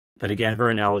 But again, her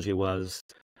analogy was,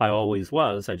 I always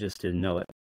was, I just didn't know it.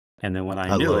 And then when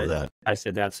I knew it, I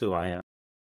said, that's who I am.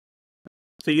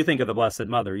 So you think of the Blessed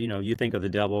Mother, you think of the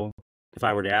devil. If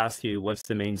I were to ask you, what's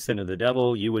the main sin of the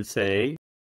devil? You would say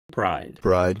pride.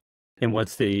 Pride. And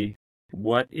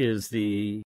what is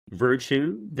the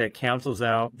virtue that cancels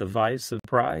out the vice of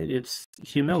pride? It's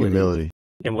humility.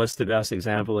 And what's the best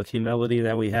example of humility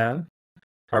that we have?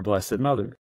 Our Blessed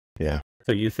Mother. Yeah.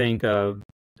 So you think of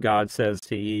God says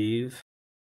to Eve,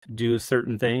 do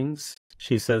certain things.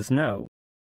 She says no.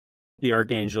 The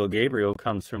Archangel Gabriel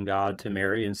comes from God to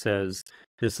Mary and says,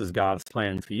 this is God's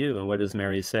plan for you. And what does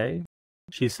Mary say?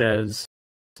 She says,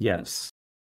 yes.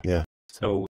 Yeah.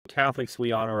 So Catholics,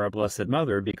 we honor our Blessed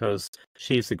Mother because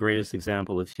she's the greatest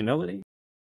example of humility.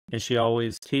 And she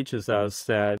always teaches us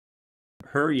that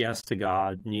her yes to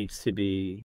God needs to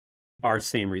be our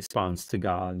same response to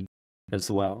God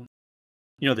as well.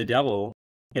 The devil,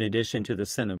 in addition to the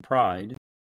sin of pride,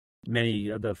 many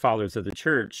of the fathers of the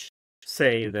church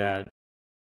say that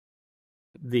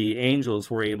the angels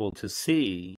were able to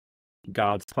see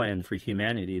God's plan for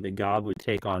humanity, that God would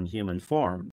take on human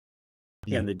form.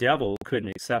 Yeah. And the devil couldn't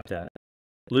accept that.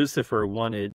 Lucifer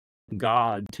wanted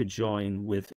God to join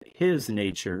with his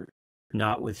nature,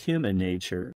 not with human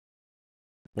nature.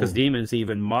 Because demons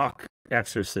even mock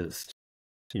exorcists.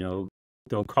 You know,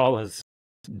 they'll call us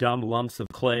dumb lumps of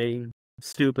clay,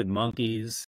 stupid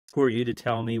monkeys. Who are you to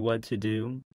tell me what to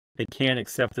do? They can't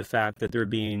accept the fact that they're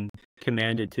being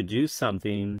commanded to do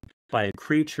something by a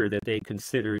creature that they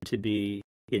consider to be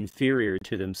inferior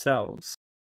to themselves.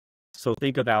 So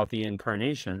think about the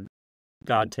Incarnation.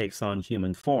 God takes on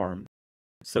human form.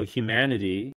 So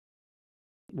humanity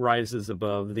rises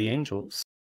above the angels.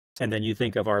 And then you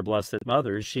think of our Blessed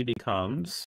Mother, she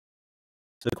becomes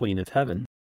the Queen of Heaven.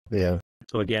 Yeah.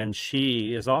 So again,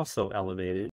 she is also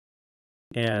elevated.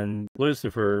 And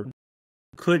Lucifer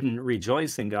couldn't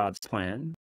rejoice in God's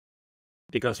plan,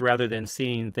 because rather than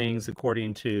seeing things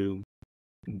according to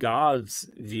God's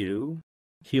view,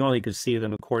 he only could see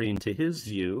them according to his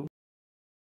view.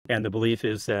 And the belief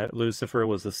is that Lucifer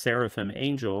was a seraphim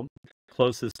angel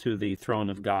closest to the throne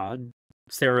of God.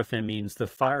 Seraphim means the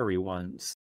fiery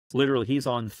ones. Literally, he's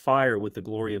on fire with the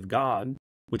glory of God,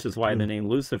 which is why the name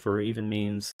Lucifer even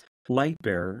means light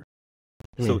bearer.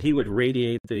 So he would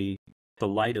radiate the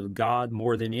light of God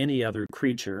more than any other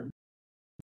creature.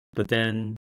 But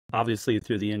then, obviously,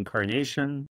 through the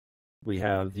Incarnation, we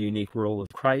have the unique role of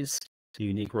Christ, the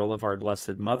unique role of our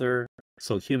Blessed Mother.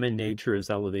 So human nature is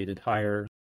elevated higher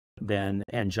than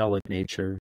angelic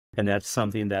nature, and that's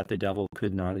something that the devil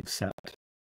could not accept.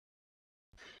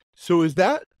 So is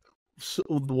that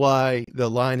why the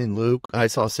line in Luke, I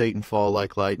saw Satan fall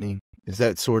like lightning? Is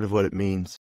that sort of what it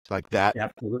means? Like that?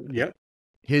 Absolutely. Yep.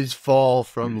 His fall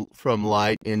from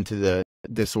light into the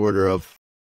disorder of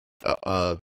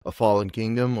a fallen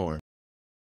kingdom, or?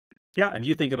 Yeah, and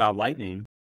you think about lightning,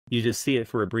 you just see it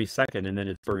for a brief second and then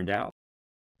it's burned out.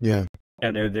 Yeah.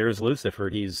 And there's Lucifer.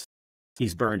 He's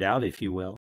burned out, if you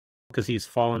will, because he's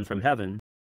fallen from heaven.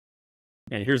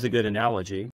 And here's a good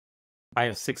analogy. I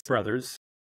have 6 brothers,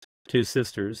 2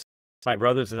 sisters. My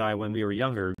brothers and I, when we were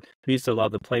younger, we used to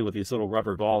love to play with these little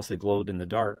rubber balls that glowed in the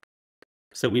dark.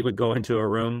 So we would go into a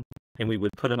room and we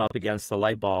would put them up against the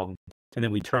light bulb, and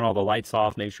then we'd turn all the lights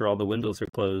off, make sure all the windows are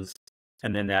closed,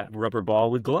 and then that rubber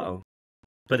ball would glow.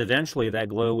 But eventually that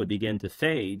glow would begin to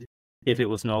fade if it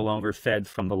was no longer fed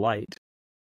from the light.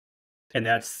 And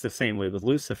that's the same way with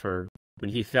Lucifer.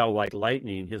 When he fell like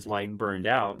lightning, his light burned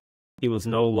out. He was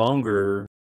no longer,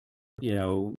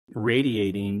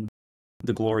 radiating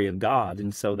the glory of God.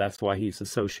 And so that's why he's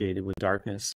associated with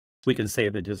darkness. We can say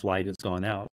that his light has gone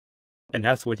out. And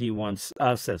that's what he wants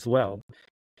us as well.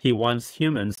 He wants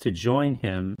humans to join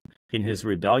him in his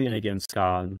rebellion against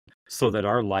God so that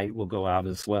our light will go out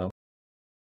as well.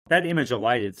 That image of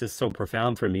light is just so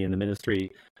profound for me in the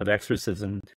ministry of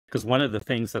exorcism, because one of the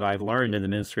things that I've learned in the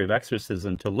ministry of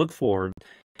exorcism to look for,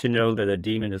 to know that a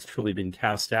demon has truly been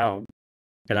cast out,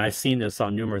 and I've seen this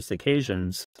on numerous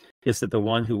occasions, is that the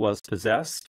one who was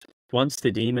possessed, once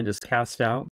the demon is cast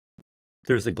out,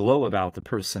 there's a glow about the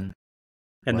person.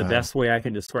 And the best way I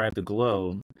can describe the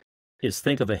glow is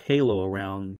think of a halo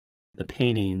around the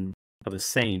painting of a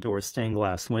saint or a stained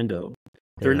glass window.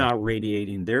 They're not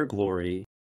radiating their glory,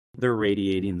 they're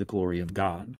radiating the glory of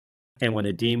God. And when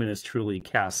a demon is truly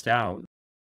cast out,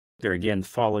 they're again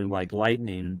falling like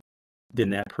lightning,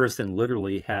 then that person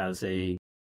literally has a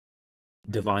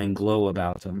divine glow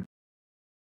about them.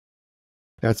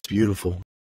 That's beautiful.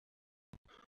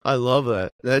 I love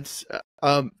that. That's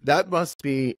that must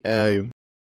be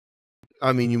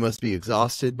you must be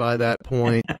exhausted by that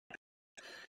point.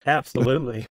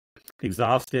 Absolutely.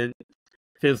 Exhausted,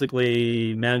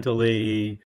 physically,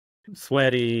 mentally,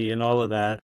 sweaty, and all of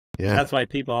that. Yeah. That's why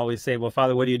people always say, well,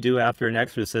 Father, what do you do after an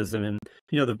exorcism? And,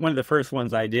 one of the first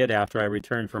ones I did after I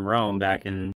returned from Rome back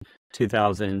in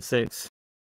 2006,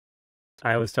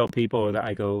 I always tell people that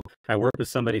I worked with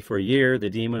somebody for a year. The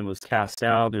demon was cast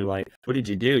out. They're like, what did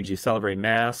you do? Did you celebrate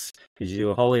Mass? Did you do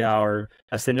a holy hour?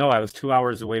 I said, no, I was 2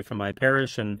 hours away from my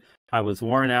parish and I was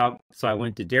worn out. So I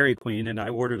went to Dairy Queen and I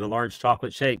ordered a large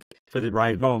chocolate shake for the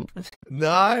ride home.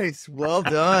 Nice. Well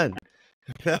done.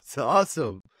 That's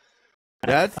awesome.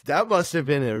 That must have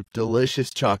been a delicious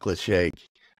chocolate shake.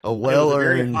 A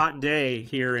well-earned. It was a very hot day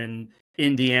here in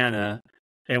Indiana.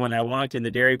 And when I walked in the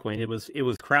Dairy Queen, it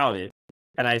was crowded.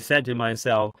 And I said to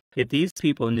myself, if these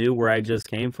people knew where I just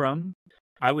came from,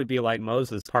 I would be like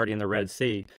Moses parting the Red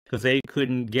Sea, because they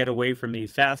couldn't get away from me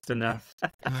fast enough.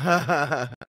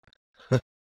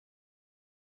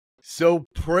 So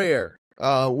prayer,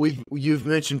 you've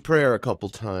mentioned prayer a couple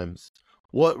times.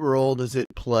 What role does it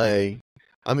play?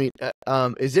 I mean,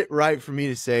 is it right for me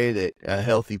to say that a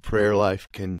healthy prayer life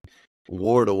can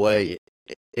ward away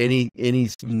any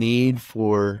need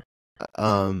for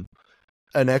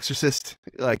an exorcist?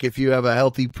 Like, if you have a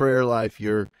healthy prayer life,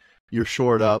 you're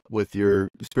shored up with your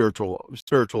spiritual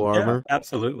Yeah, armor.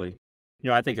 absolutely.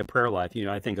 I think of prayer life,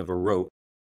 I think of a rope,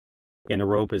 and a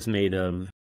rope is made of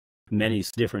many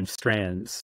different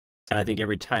strands. And I think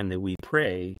every time that we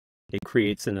pray, it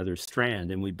creates another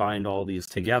strand, and we bind all these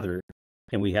together,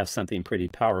 and we have something pretty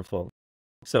powerful.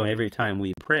 So every time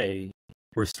we pray,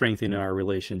 we're strengthening our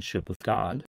relationship with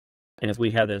God. And if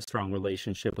we have that strong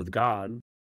relationship with God,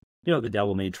 the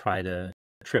devil may try to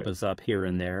trip us up here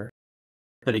and there.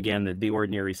 But again, the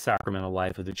ordinary sacramental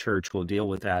life of the church will deal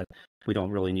with that. We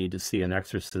don't really need to see an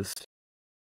exorcist.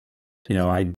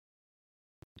 The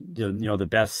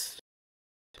best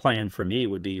plan for me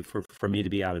would be for me to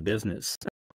be out of business.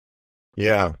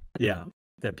 Yeah. Yeah,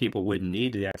 that people wouldn't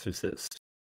need the exorcist.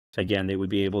 Again, they would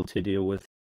be able to deal with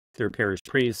their parish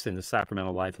priests in the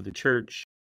sacramental life of the church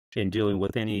and dealing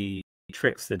with any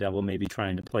tricks the devil may be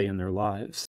trying to play in their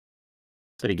lives.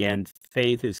 But again,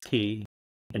 faith is key,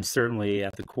 and certainly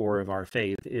at the core of our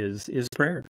faith is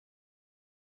prayer.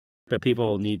 But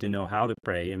people need to know how to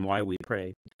pray and why we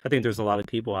pray. I think there's a lot of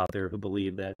people out there who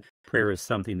believe that prayer is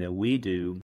something that we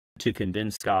do to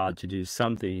convince God to do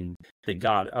something that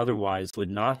God otherwise would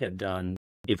not have done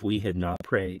if we had not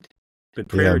prayed. But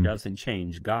prayer doesn't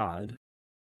change God.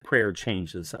 Prayer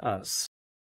changes us.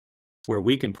 Where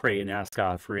we can pray and ask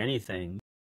God for anything,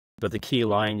 but the key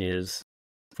line is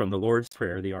from the Lord's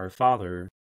Prayer, the Our Father,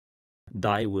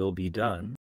 thy will be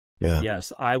done. Yeah.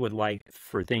 Yes, I would like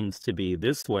for things to be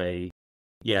this way,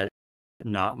 yet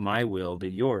not my will,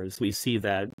 but yours. We see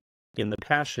that in the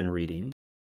Passion reading,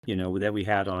 that we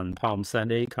had on Palm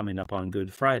Sunday, coming up on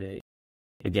Good Friday.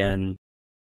 Again,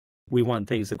 we want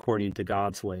things according to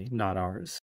God's way, not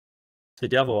ours. The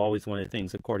devil always wanted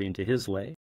things according to his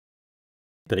way.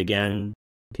 But again,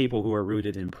 people who are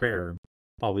rooted in prayer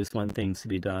always want things to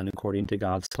be done according to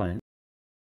God's plan.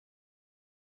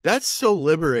 That's so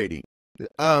liberating.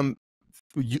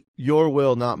 Your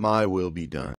will, not my will, be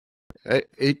done.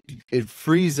 It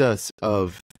frees us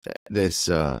of this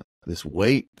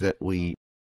weight that we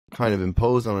kind of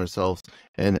impose on ourselves,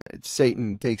 and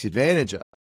Satan takes advantage of.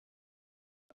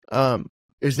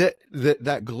 Is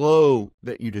that glow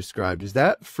that you described? Is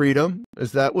that freedom?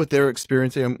 Is that what they're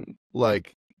experiencing?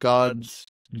 Like God's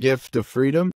gift of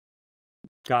freedom?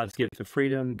 God's gift of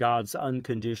freedom, God's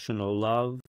unconditional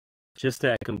love, just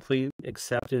that complete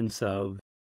acceptance of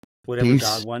whatever Peace.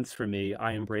 God wants for me,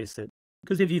 I embrace it.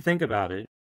 Because if you think about it,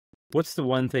 what's the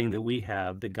one thing that we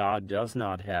have that God does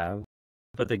not have,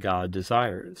 but that God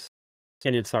desires?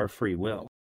 And it's our free will.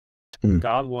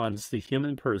 God wants the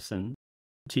human person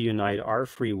to unite our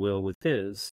free will with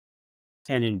his,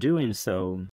 and in doing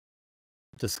so,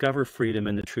 discover freedom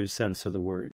in the true sense of the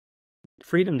word.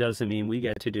 Freedom doesn't mean we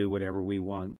get to do whatever we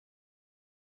want.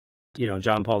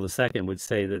 John Paul II would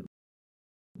say that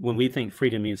when we think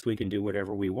freedom means we can do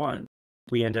whatever we want,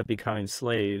 we end up becoming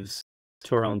slaves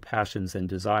to our own passions and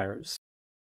desires.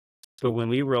 But when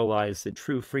we realize that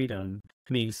true freedom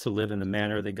means to live in the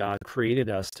manner that God created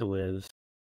us to live,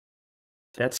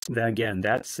 that's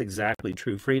exactly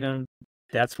true freedom.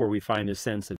 That's where we find a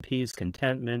sense of peace,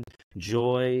 contentment,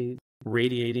 joy,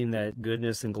 radiating that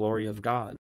goodness and glory of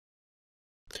God.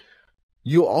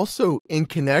 You also, in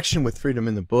connection with freedom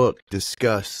in the book,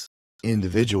 discuss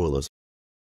individualism.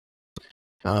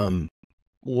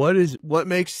 What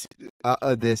makes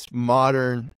this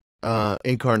modern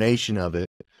incarnation of it,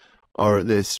 or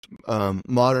this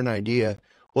modern idea,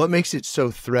 what makes it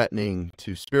so threatening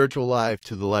to spiritual life,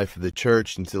 to the life of the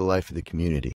church, and to the life of the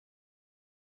community?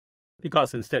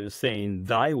 Because instead of saying,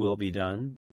 thy will be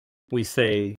done, we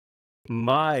say,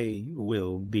 my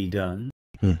will be done.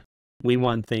 We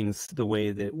want things the way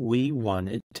that we want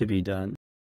it to be done.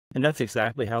 And that's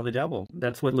exactly how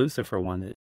that's what Lucifer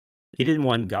wanted. He didn't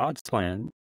want God's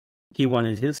plan. He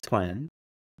wanted his plan.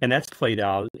 And that's played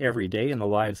out every day in the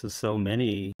lives of so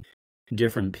many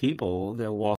different people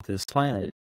that walk this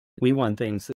planet. We want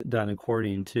things done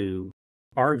according to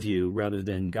our view rather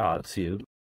than God's view.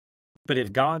 But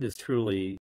if God is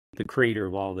truly the creator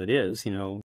of all that is,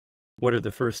 what are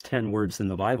the first 10 words in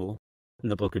the Bible, in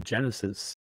the book of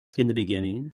Genesis? In the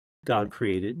beginning, God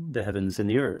created the heavens and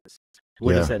the earth.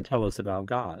 What does that tell us about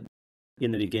God?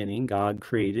 In the beginning, God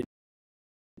created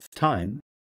time.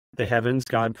 The heavens,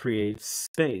 God creates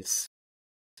space.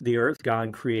 The earth,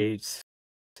 God creates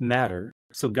matter.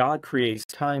 So God creates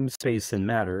time, space, and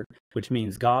matter, which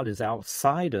means God is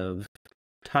outside of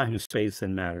time, space,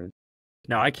 and matter.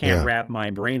 Now, I can't wrap my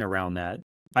brain around that.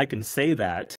 I can say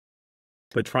that,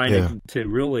 but trying to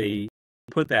really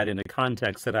put that in a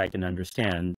context that I can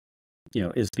understand,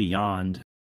 is beyond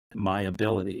my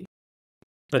ability.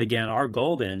 But again, our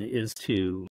goal then is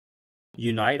to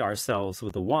unite ourselves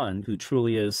with the one who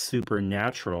truly is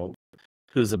supernatural,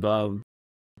 who's above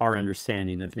our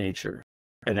understanding of nature,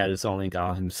 and that is only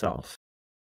God himself.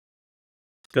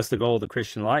 Because the goal of the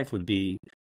Christian life would be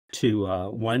to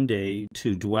one day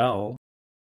to dwell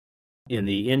in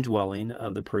the indwelling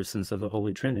of the persons of the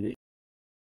Holy Trinity.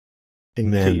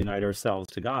 Amen. To unite ourselves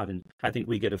to God. And I think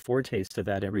we get a foretaste of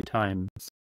that every time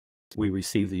we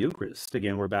receive the Eucharist.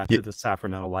 Again, we're back to the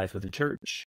sacramental life of the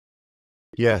church.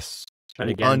 Yes, and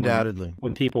again, undoubtedly.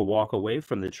 When people walk away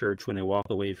from the church, when they walk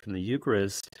away from the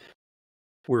Eucharist,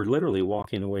 we're literally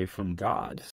walking away from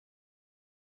God.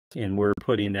 And we're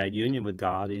putting that union with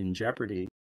God in jeopardy.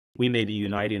 We may be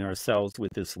uniting ourselves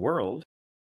with this world,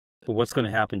 but what's going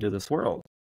to happen to this world?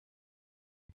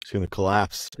 It's going to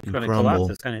collapse. It's going to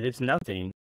collapse. It's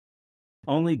nothing.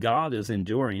 Only God is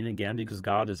enduring, again, because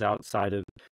God is outside of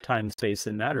time, space,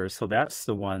 and matter. So that's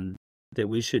the one that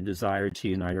we should desire to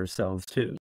unite ourselves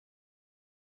to.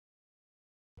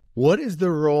 What is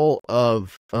the role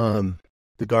of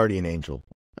the guardian angel,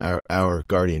 our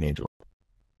guardian angel?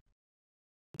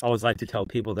 I always like to tell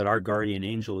people that our guardian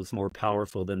angel is more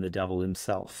powerful than the devil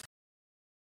himself.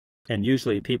 And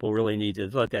usually people really need to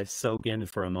let that soak in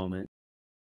for a moment.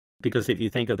 Because if you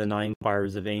think of the 9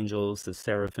 choirs of angels, the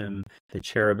seraphim, the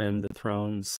cherubim, the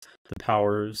thrones, the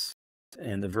powers,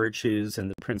 and the virtues,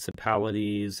 and the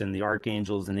principalities, and the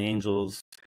archangels and angels,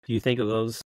 you think of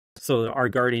those. So our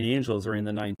guardian angels are in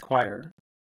the 9th choir.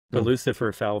 But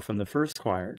Lucifer fell from the 1st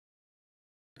choir.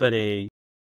 But a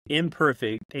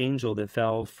imperfect angel that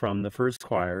fell from the 1st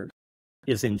choir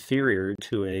is inferior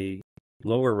to a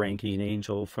lower ranking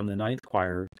angel from the 9th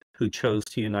choir who chose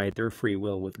to unite their free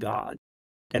will with God.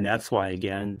 And that's why,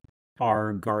 again,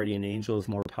 our guardian angel is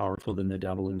more powerful than the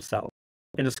devil himself.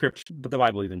 In the scripture, but the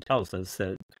Bible even tells us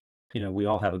that, we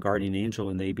all have a guardian angel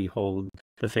and they behold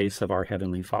the face of our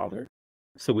Heavenly Father.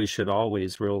 So we should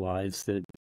always realize that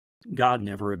God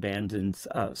never abandons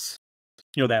us.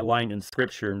 That line in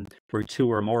scripture, where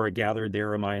 2 or more are gathered,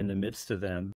 there am I in the midst of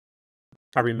them.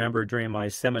 I remember during my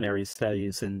seminary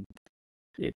studies, and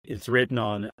it's written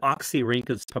on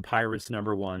Oxyrhynchus papyrus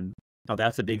 #1. Now,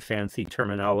 that's a big fancy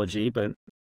terminology, but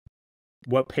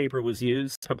what paper was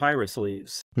used? Papyrus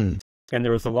leaves. And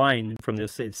there was a line from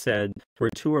this, it said,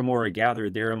 where 2 or more are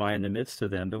gathered, there am I in the midst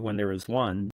of them, but when there is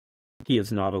one, he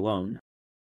is not alone.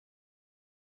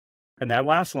 And that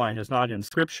last line is not in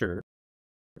scripture,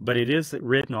 but it is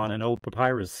written on an old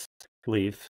papyrus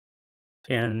leaf.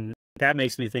 And that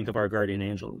makes me think of our guardian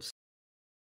angels.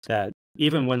 That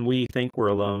even when we think we're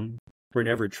alone, we're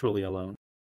never truly alone.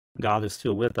 God is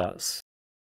still with us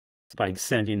by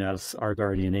sending us our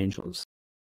guardian angels.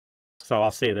 So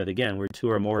I'll say that again, where 2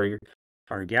 or more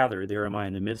are gathered, there am I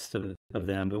in the midst of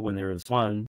them, but when there is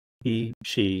one, he,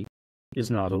 she is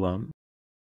not alone.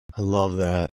 I love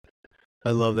that.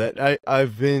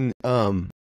 I've been,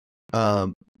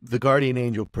 the guardian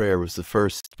angel prayer was the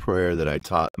first prayer that I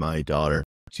taught my daughter.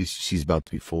 She's about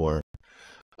to be 4.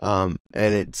 And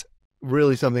it's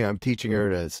really something I'm teaching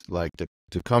her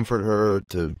to comfort her,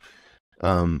 to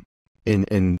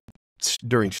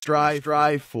during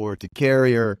strife or to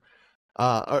carry her.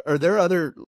 Are there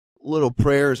other little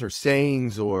prayers or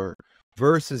sayings or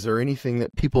verses or anything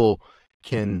that people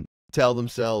can tell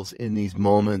themselves in these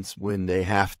moments when they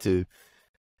have to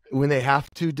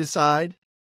decide?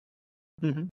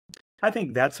 Mm-hmm. I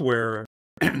think that's where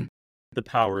the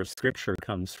power of Scripture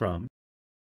comes from.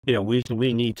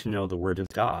 We need to know the Word of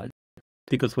God,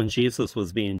 because when Jesus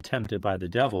was being tempted by the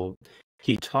devil,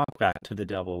 he talked back to the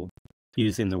devil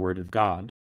using the Word of God.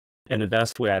 And the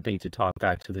best way, I think, to talk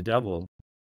back to the devil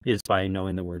is by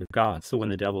knowing the Word of God. So when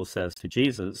the devil says to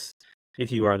Jesus,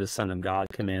 if you are the Son of God,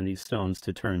 command these stones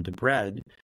to turn to bread,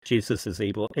 Jesus is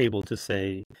able to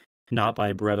say, not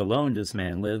by bread alone does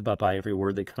man live, but by every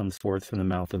word that comes forth from the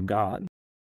mouth of God.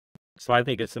 So I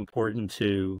think it's important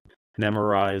to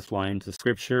memorize lines of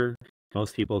Scripture.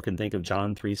 Most people can think of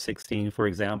John 3:16, for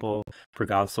example, for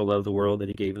God so loved the world that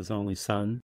he gave his only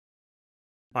Son.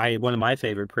 One of my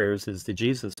favorite prayers is the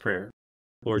Jesus prayer.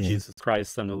 Lord Jesus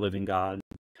Christ, Son of the living God,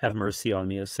 have mercy on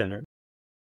me, a sinner.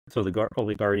 So the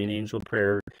Holy Guardian Angel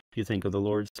prayer, if you think of the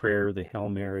Lord's Prayer, the Hail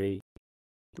Mary,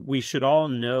 we should all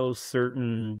know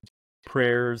certain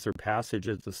prayers or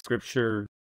passages of Scripture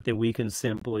that we can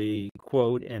simply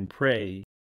quote and pray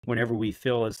whenever we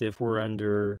feel as if we're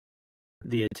under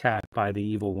the attack by the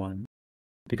evil one.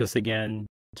 Because again,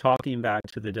 talking back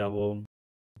to the devil,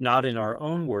 not in our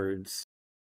own words,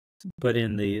 but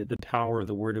in the power of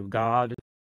the Word of God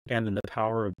and in the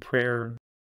power of prayer,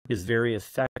 is very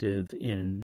effective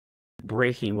in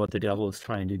breaking what the devil is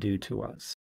trying to do to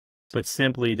us. But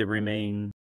simply to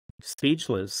remain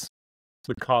speechless,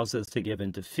 would cause us to give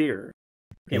into fear.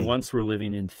 And once we're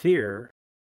living in fear,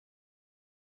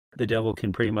 the devil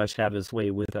can pretty much have his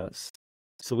way with us.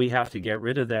 So we have to get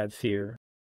rid of that fear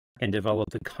and develop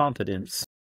the confidence.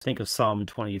 Think of Psalm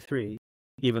 23.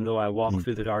 Even though I walk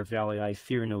through the dark valley, I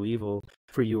fear no evil,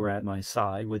 for you are at my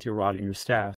side. With your rod and your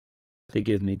staff, they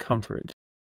give me comfort.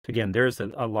 Again, there's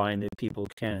a line that people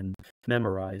can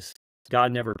memorize.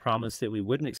 God never promised that we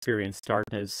wouldn't experience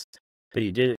darkness, but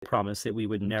he did promise that we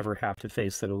would never have to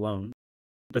face it alone.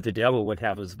 But the devil would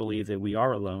have us believe that we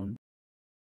are alone.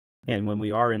 And when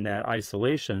we are in that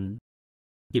isolation,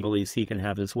 he believes he can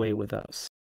have his way with us.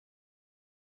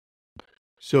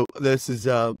 So this is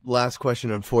last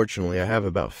question. Unfortunately, I have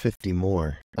about 50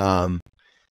 more.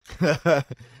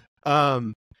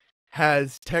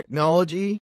 Has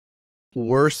technology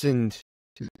worsened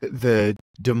the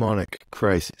demonic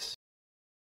crisis?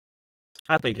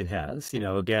 I think it has.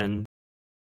 Again,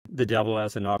 the devil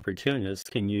as an opportunist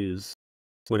can use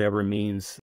whatever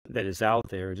means that is out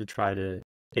there to try to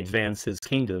advance his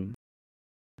kingdom.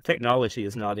 Technology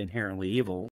is not inherently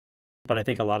evil, but I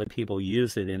think a lot of people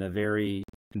use it in a very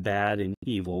bad and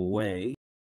evil way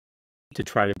to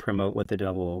try to promote what the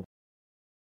devil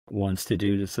wants to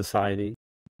do to society.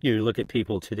 You look at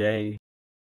people today,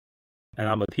 and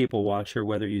I'm a people watcher,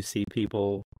 whether you see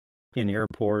people in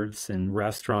airports and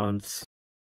restaurants,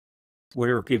 what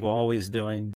are people always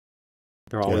doing?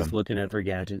 They're always looking at their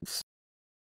gadgets.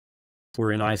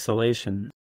 We're in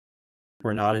isolation.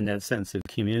 We're not in that sense of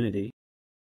community.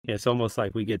 It's almost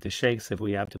like we get the shakes if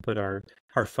we have to put our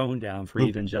phone down for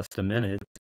even just a minute.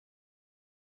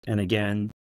 And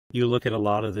again, you look at a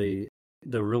lot of the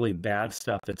really bad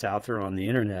stuff that's out there on the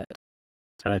internet,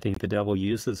 and I think the devil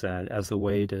uses that as a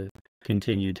way to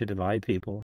continue to divide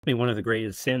people. I mean, one of the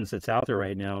greatest sins that's out there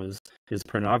right now is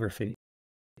pornography.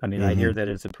 I mean, I hear that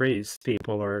as a priest,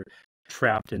 people are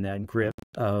trapped in that grip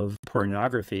of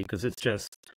pornography because it's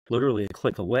just literally a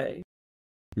click away.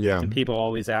 Yeah. And people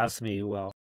always ask me,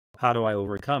 well, how do I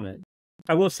overcome it?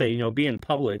 I will say, being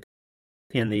public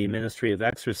in the ministry of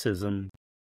exorcism,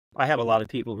 I have a lot of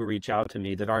people who reach out to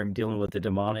me that aren't dealing with the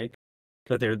demonic,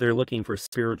 but they're looking for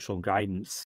spiritual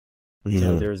guidance.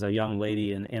 There's a young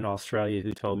lady in Australia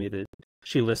who told me that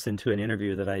she listened to an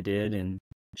interview that I did, and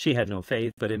she had no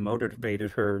faith, but it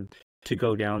motivated her to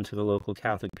go down to the local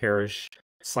Catholic parish,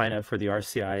 sign up for the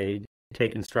RCIA,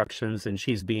 take instructions, and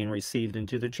she's being received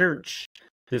into the church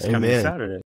this coming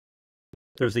Saturday.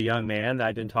 There's a young man that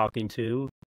I've been talking to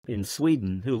in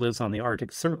Sweden who lives on the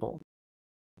Arctic Circle,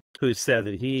 who said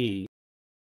that he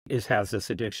has this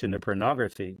addiction to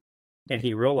pornography, and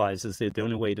he realizes that the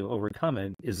only way to overcome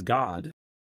it is God.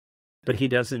 But he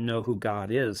doesn't know who God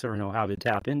is or know how to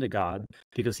tap into God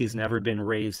because he's never been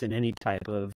raised in any type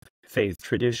of faith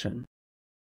tradition.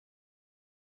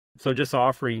 So just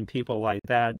offering people like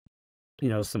that,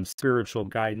 some spiritual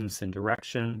guidance and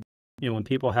direction. When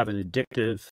people have an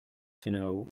addictive,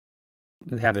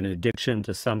 have an addiction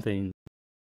to something,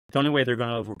 the only way they're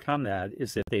going to overcome that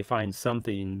is if they find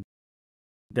something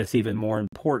that's even more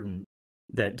important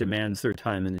that demands their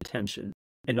time and attention.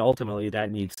 And ultimately,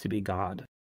 that needs to be God.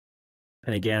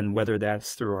 And again, whether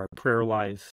that's through our prayer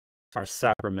life, our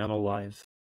sacramental life,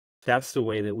 that's the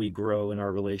way that we grow in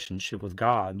our relationship with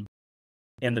God.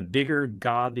 And the bigger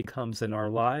God becomes in our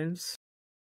lives,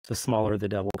 the smaller the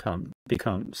devil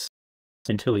becomes,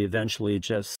 until he eventually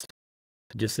just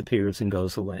disappears and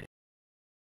goes away.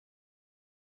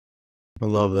 I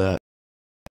love that.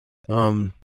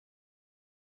 Is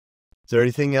there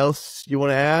anything else you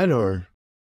want to add, or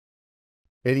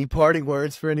any parting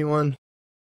words for anyone?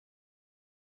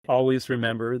 Always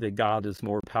remember that God is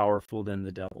more powerful than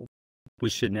the devil. We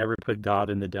should never put God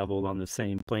and the devil on the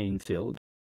same playing field.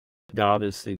 God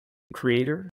is the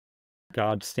creator.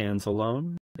 God stands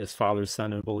alone as Father,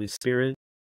 Son, and Holy Spirit.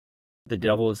 The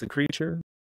devil is the creature.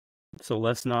 So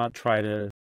let's not try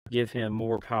to give him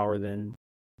more power than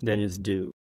is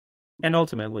due. And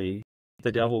ultimately,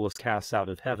 the devil was cast out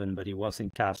of heaven, but he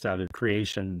wasn't cast out of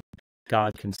creation.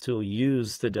 God can still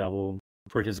use the devil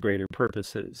for his greater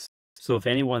purposes. So if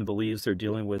anyone believes they're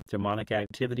dealing with demonic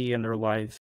activity in their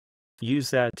life,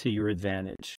 use that to your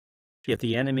advantage. If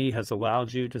the enemy has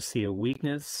allowed you to see a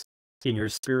weakness in your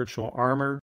spiritual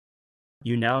armor,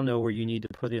 you now know where you need to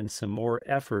put in some more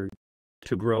effort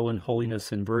to grow in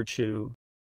holiness and virtue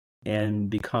and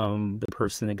become the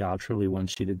person that God truly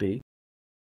wants you to be.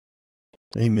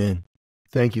 Amen.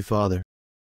 Thank you, Father.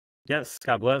 Yes,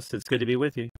 God bless. It's good to be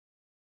with you.